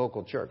still a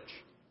local church.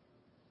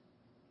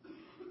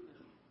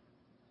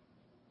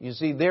 You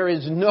see, there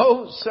is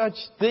no such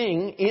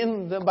thing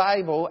in the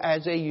Bible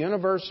as a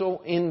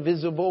universal,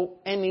 invisible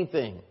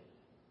anything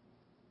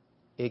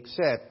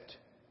except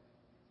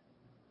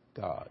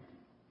God.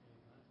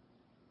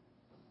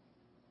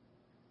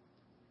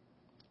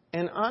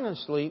 And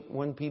honestly,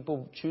 when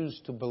people choose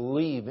to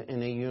believe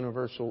in a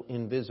universal,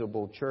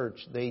 invisible church,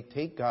 they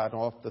take God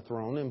off the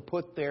throne and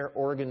put their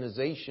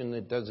organization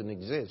that doesn't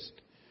exist,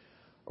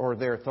 or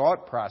their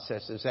thought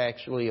processes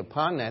actually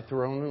upon that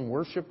throne, and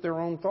worship their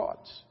own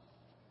thoughts.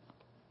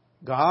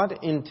 God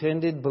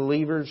intended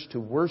believers to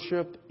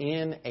worship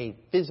in a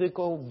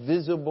physical,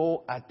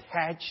 visible,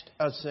 attached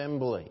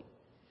assembly,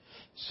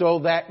 so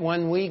that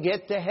when we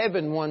get to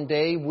heaven one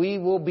day, we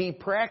will be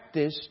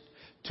practiced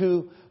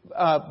to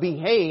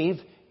behave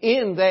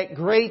in that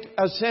great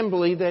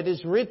assembly that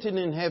is written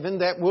in heaven,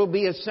 that will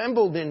be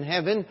assembled in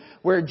heaven,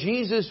 where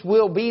Jesus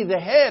will be the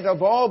head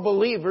of all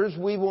believers.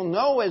 We will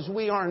know as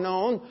we are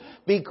known,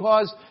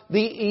 because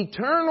the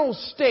eternal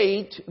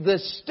state, the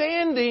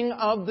standing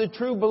of the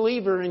true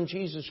believer in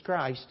Jesus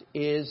Christ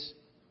is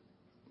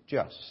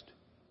just.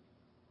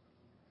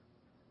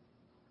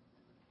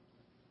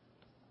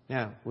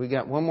 Now, we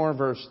got one more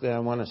verse that I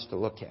want us to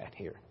look at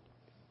here.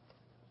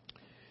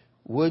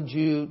 Would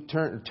you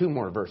turn, two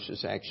more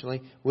verses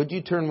actually. Would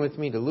you turn with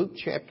me to Luke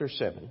chapter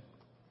 7?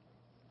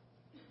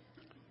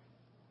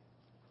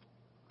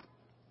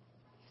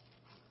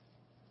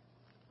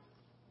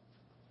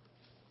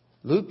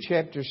 Luke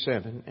chapter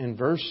 7 and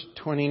verse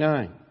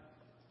 29.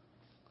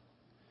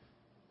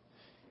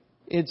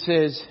 It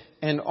says,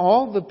 "And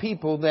all the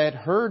people that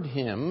heard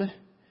him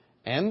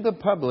and the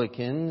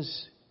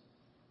publicans,"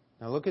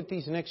 now look at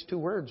these next two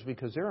words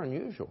because they're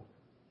unusual.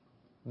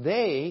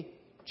 "They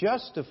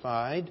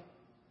justified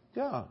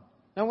God."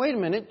 Now wait a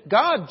minute.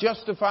 God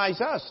justifies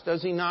us,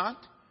 does He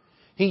not?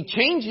 He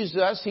changes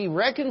us. He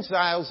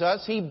reconciles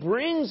us. He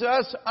brings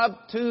us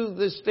up to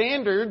the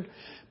standard.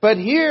 But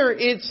here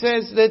it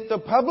says that the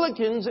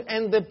publicans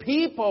and the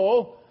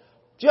people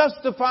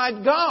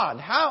justified God.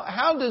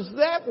 How does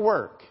that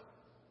work?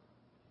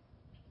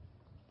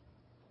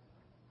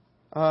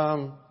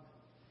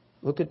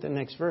 Look at the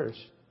next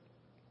verse.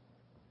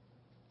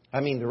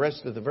 The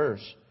rest of the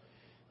verse.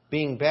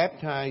 Being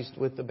baptized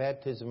with the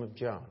baptism of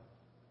John.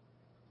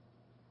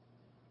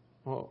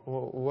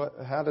 Well,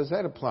 how does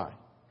that apply?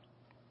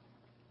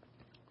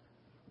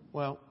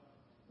 Well,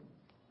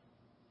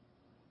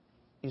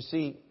 you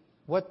see,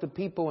 what the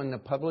people and the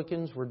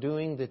publicans were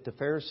doing that the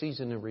Pharisees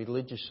and the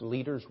religious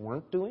leaders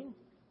weren't doing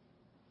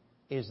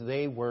is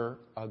they were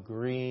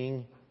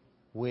agreeing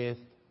with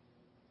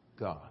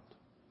God.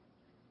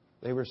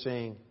 They were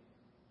saying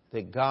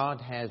that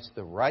God has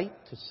the right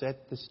to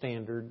set the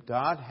standard.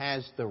 God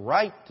has the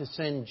right to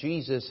send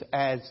Jesus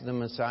as the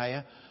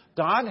Messiah.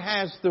 God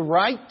has the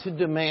right to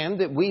demand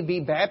that we be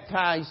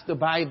baptized the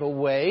Bible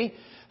way.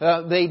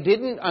 They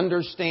didn't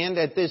understand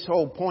at this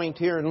whole point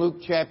here in Luke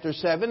chapter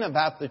 7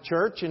 about the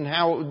church and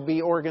how it would be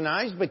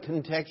organized, but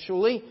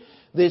contextually,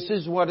 this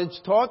is what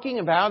it's talking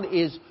about,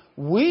 is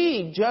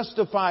we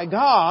justify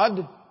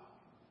God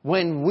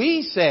when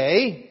we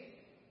say,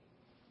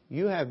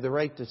 you have the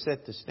right to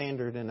set the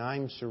standard and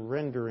I'm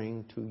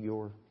surrendering to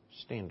your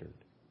standard.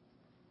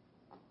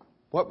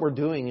 What we're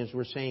doing is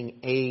we're saying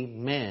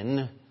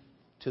amen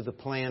to the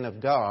plan of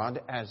God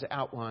as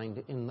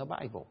outlined in the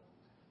Bible.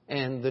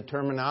 And the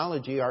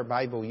terminology our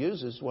Bible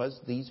uses was,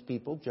 these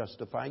people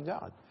justify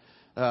God.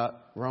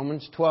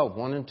 Romans 12,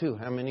 1 and 2.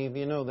 How many of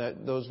you know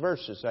those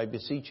verses? "I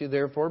beseech you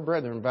therefore,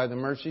 brethren, by the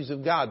mercies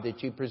of God,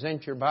 that you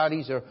present your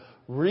bodies a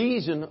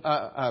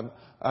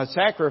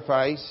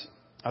sacrifice,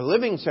 a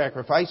living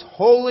sacrifice,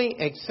 holy,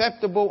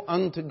 acceptable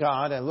unto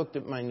God." I looked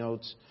at my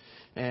notes.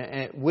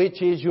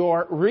 "Which is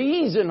your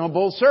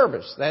reasonable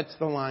service." That's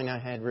the line I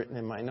had written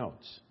in my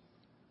notes.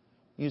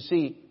 You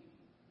see,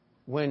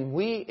 when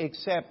we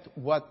accept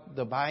what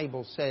the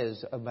Bible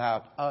says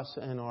about us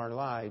and our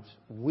lives,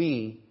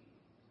 we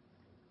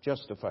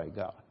justify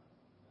God.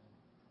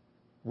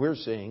 We're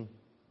saying,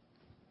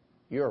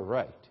 you're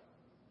right.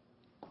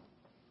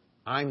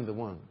 I'm the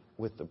one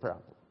with the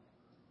problem.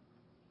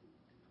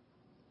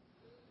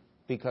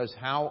 Because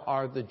how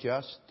are the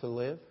just to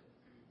live?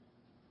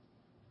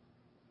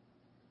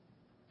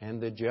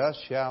 And the just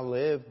shall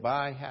live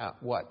by how?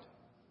 What?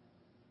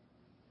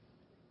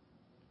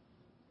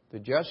 The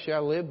just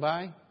shall live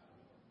by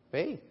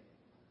faith.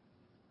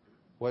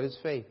 What is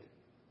faith?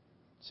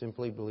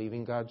 Simply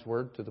believing God's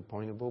Word to the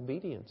point of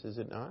obedience, is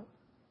it not?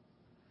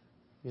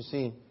 You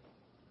see,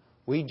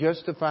 we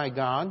justify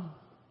God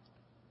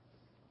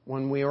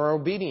when we are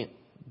obedient.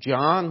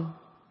 John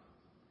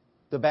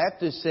The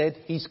Baptist said,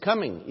 He's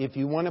coming. If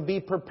you want to be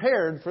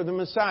prepared for the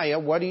Messiah,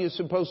 what are you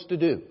supposed to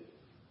do?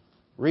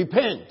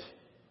 Repent.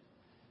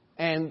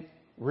 And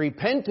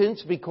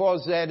repentance,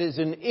 because that is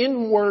an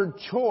inward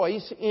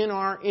choice in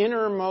our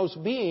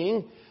innermost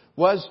being,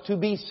 was to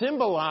be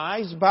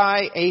symbolized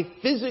by a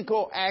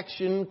physical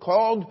action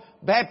called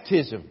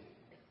baptism.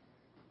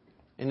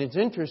 And it's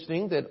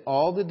interesting that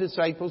all the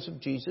disciples of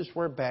Jesus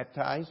were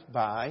baptized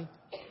by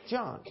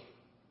John.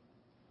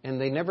 And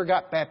they never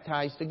got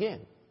baptized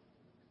again.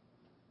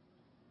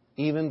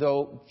 Even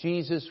though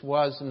Jesus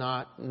was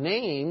not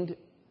named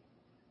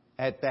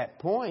at that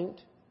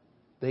point,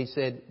 they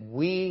said,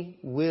 we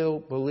will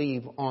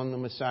believe on the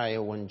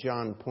Messiah when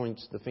John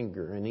points the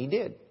finger. And he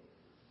did.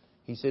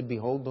 He said,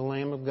 behold the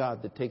Lamb of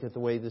God that taketh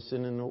away the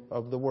sin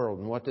of the world.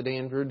 And what did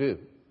Andrew do?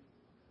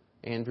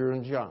 Andrew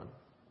and John.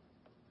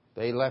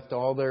 They left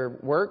all their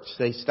works.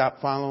 They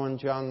stopped following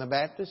John the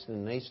Baptist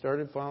and they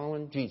started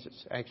following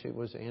Jesus. Actually, it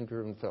was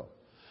Andrew and Phil.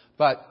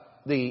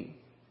 But the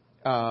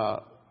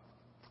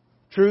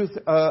truth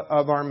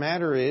of our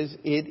matter is,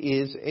 it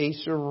is a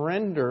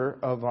surrender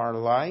of our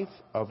life,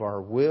 of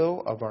our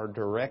will, of our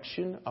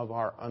direction, of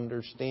our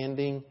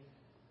understanding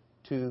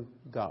to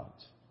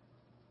God's.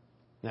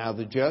 Now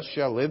the just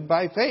shall live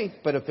by faith,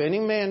 but if any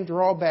man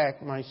draw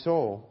back, my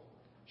soul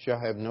shall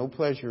have no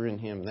pleasure in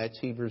him. That's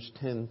Hebrews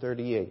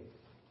 10:38.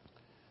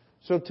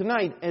 So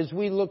tonight, as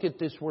we look at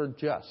this word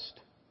just,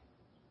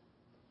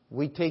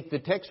 we take the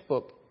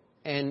textbook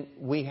and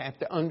we have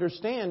to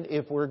understand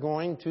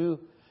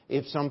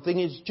if something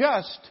is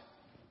just,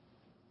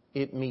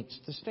 it meets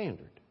the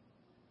standard.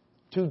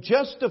 To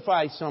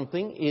justify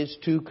something is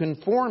to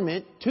conform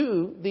it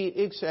to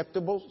the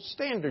acceptable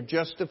standard.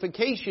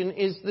 Justification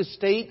is the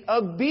state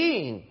of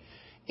being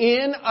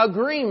in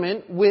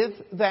agreement with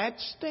that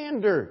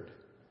standard.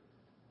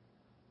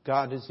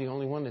 God is the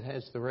only one that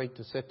has the right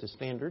to set the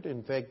standard.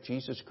 In fact,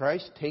 Jesus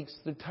Christ takes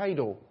the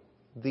title,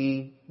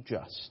 the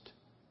just.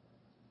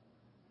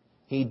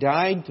 He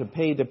died to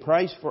pay the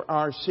price for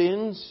our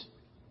sins.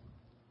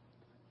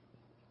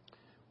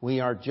 We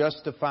are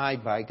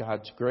justified by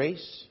God's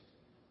grace,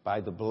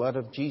 by the blood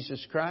of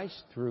Jesus Christ,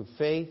 through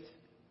faith.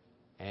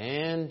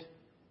 And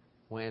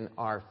when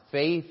our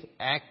faith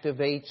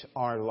activates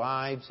our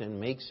lives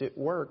and makes it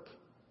work,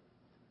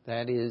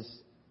 that is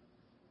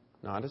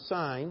not a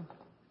sign.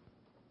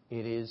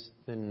 It is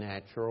the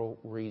natural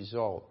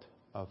result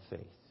of faith.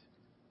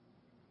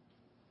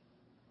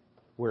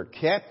 We're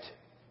kept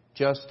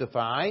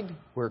justified,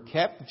 we're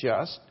kept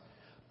just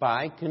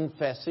by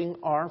confessing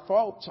our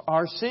faults,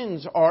 our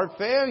sins, our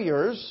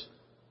failures.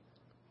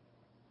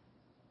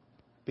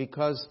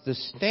 Because the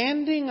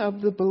standing of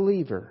the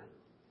believer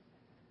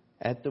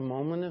at the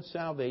moment of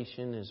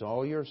salvation is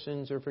all your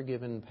sins are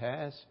forgiven,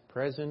 past,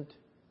 present,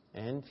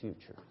 and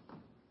future.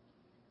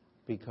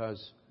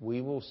 Because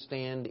we will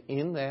stand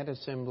in that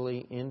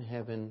assembly in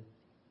heaven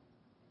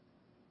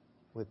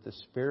with the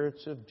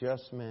spirits of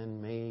just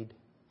men made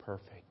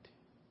perfect.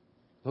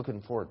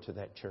 Looking forward to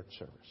that church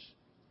service.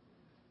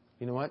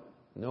 You know what?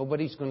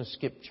 Nobody's going to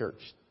skip church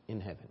in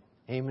heaven.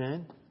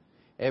 Amen?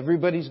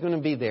 Everybody's going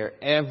to be there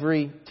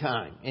every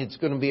time. It's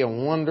going to be a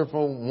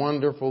wonderful,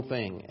 wonderful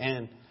thing.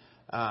 And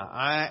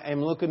I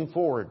am looking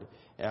forward.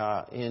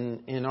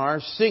 In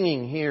our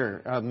singing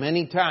here,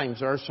 many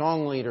times our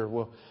song leader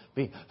will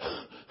be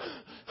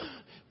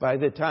by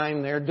the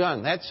time they're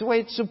done. That's the way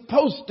it's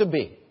supposed to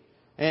be.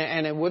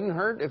 And it wouldn't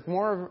hurt if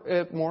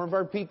more of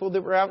our people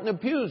that were out in the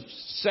pews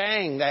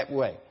sang that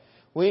way.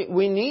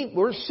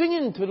 We're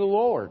singing to the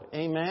Lord.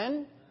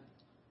 Amen?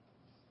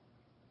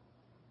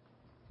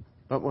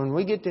 But when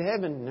we get to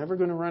heaven, never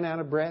going to run out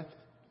of breath.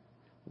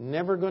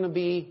 Never going to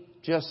be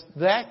just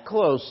that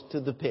close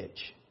to the pitch.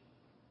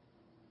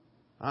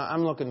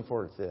 I'm looking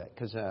forward to that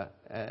because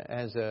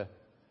as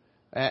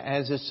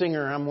a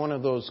singer, I'm one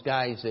of those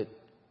guys that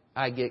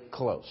I get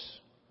close.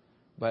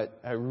 But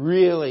I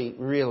really,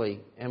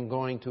 really am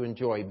going to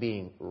enjoy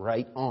being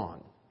right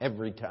on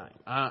every time.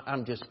 I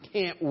just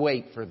can't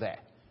wait for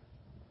that.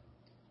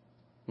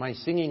 My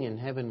singing in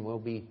heaven will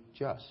be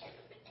just.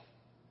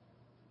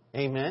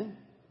 Amen?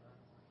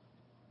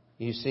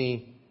 You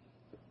see,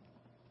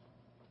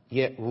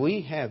 yet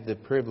we have the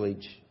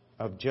privilege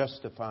of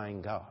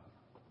justifying God.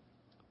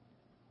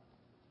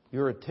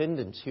 Your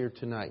attendance here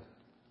tonight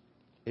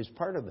is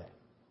part of that.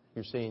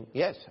 You're saying,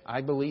 yes,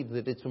 I believe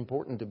that it's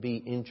important to be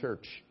in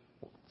church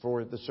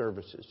for the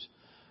services.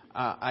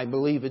 I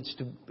believe it's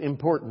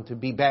important to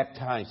be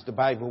baptized the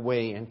Bible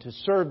way and to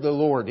serve the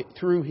Lord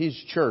through His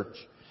church.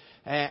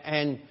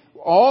 And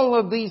all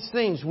of these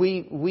things,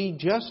 we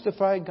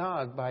justify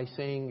God by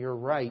saying you're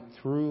right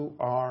through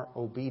our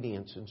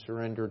obedience and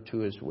surrender to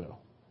His will.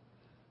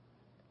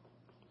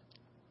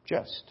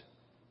 Just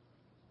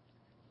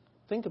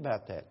think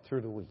about that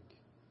through the week.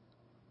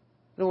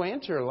 It'll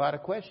answer a lot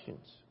of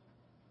questions.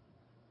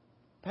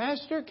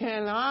 Pastor,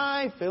 can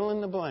I fill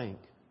in the blank?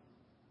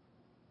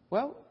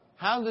 Well,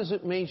 how does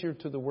it measure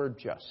to the word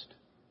just?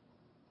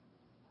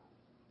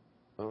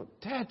 Well,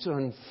 that's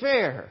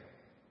unfair.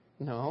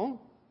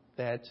 No,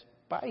 that's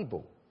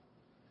Bible.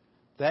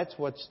 That's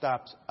what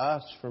stops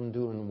us from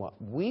doing what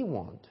we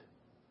want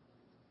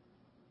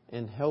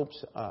and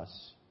helps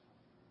us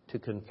to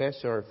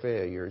confess our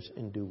failures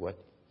and do what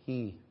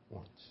He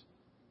wants.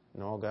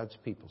 And all God's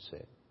people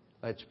said,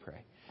 let's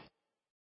pray.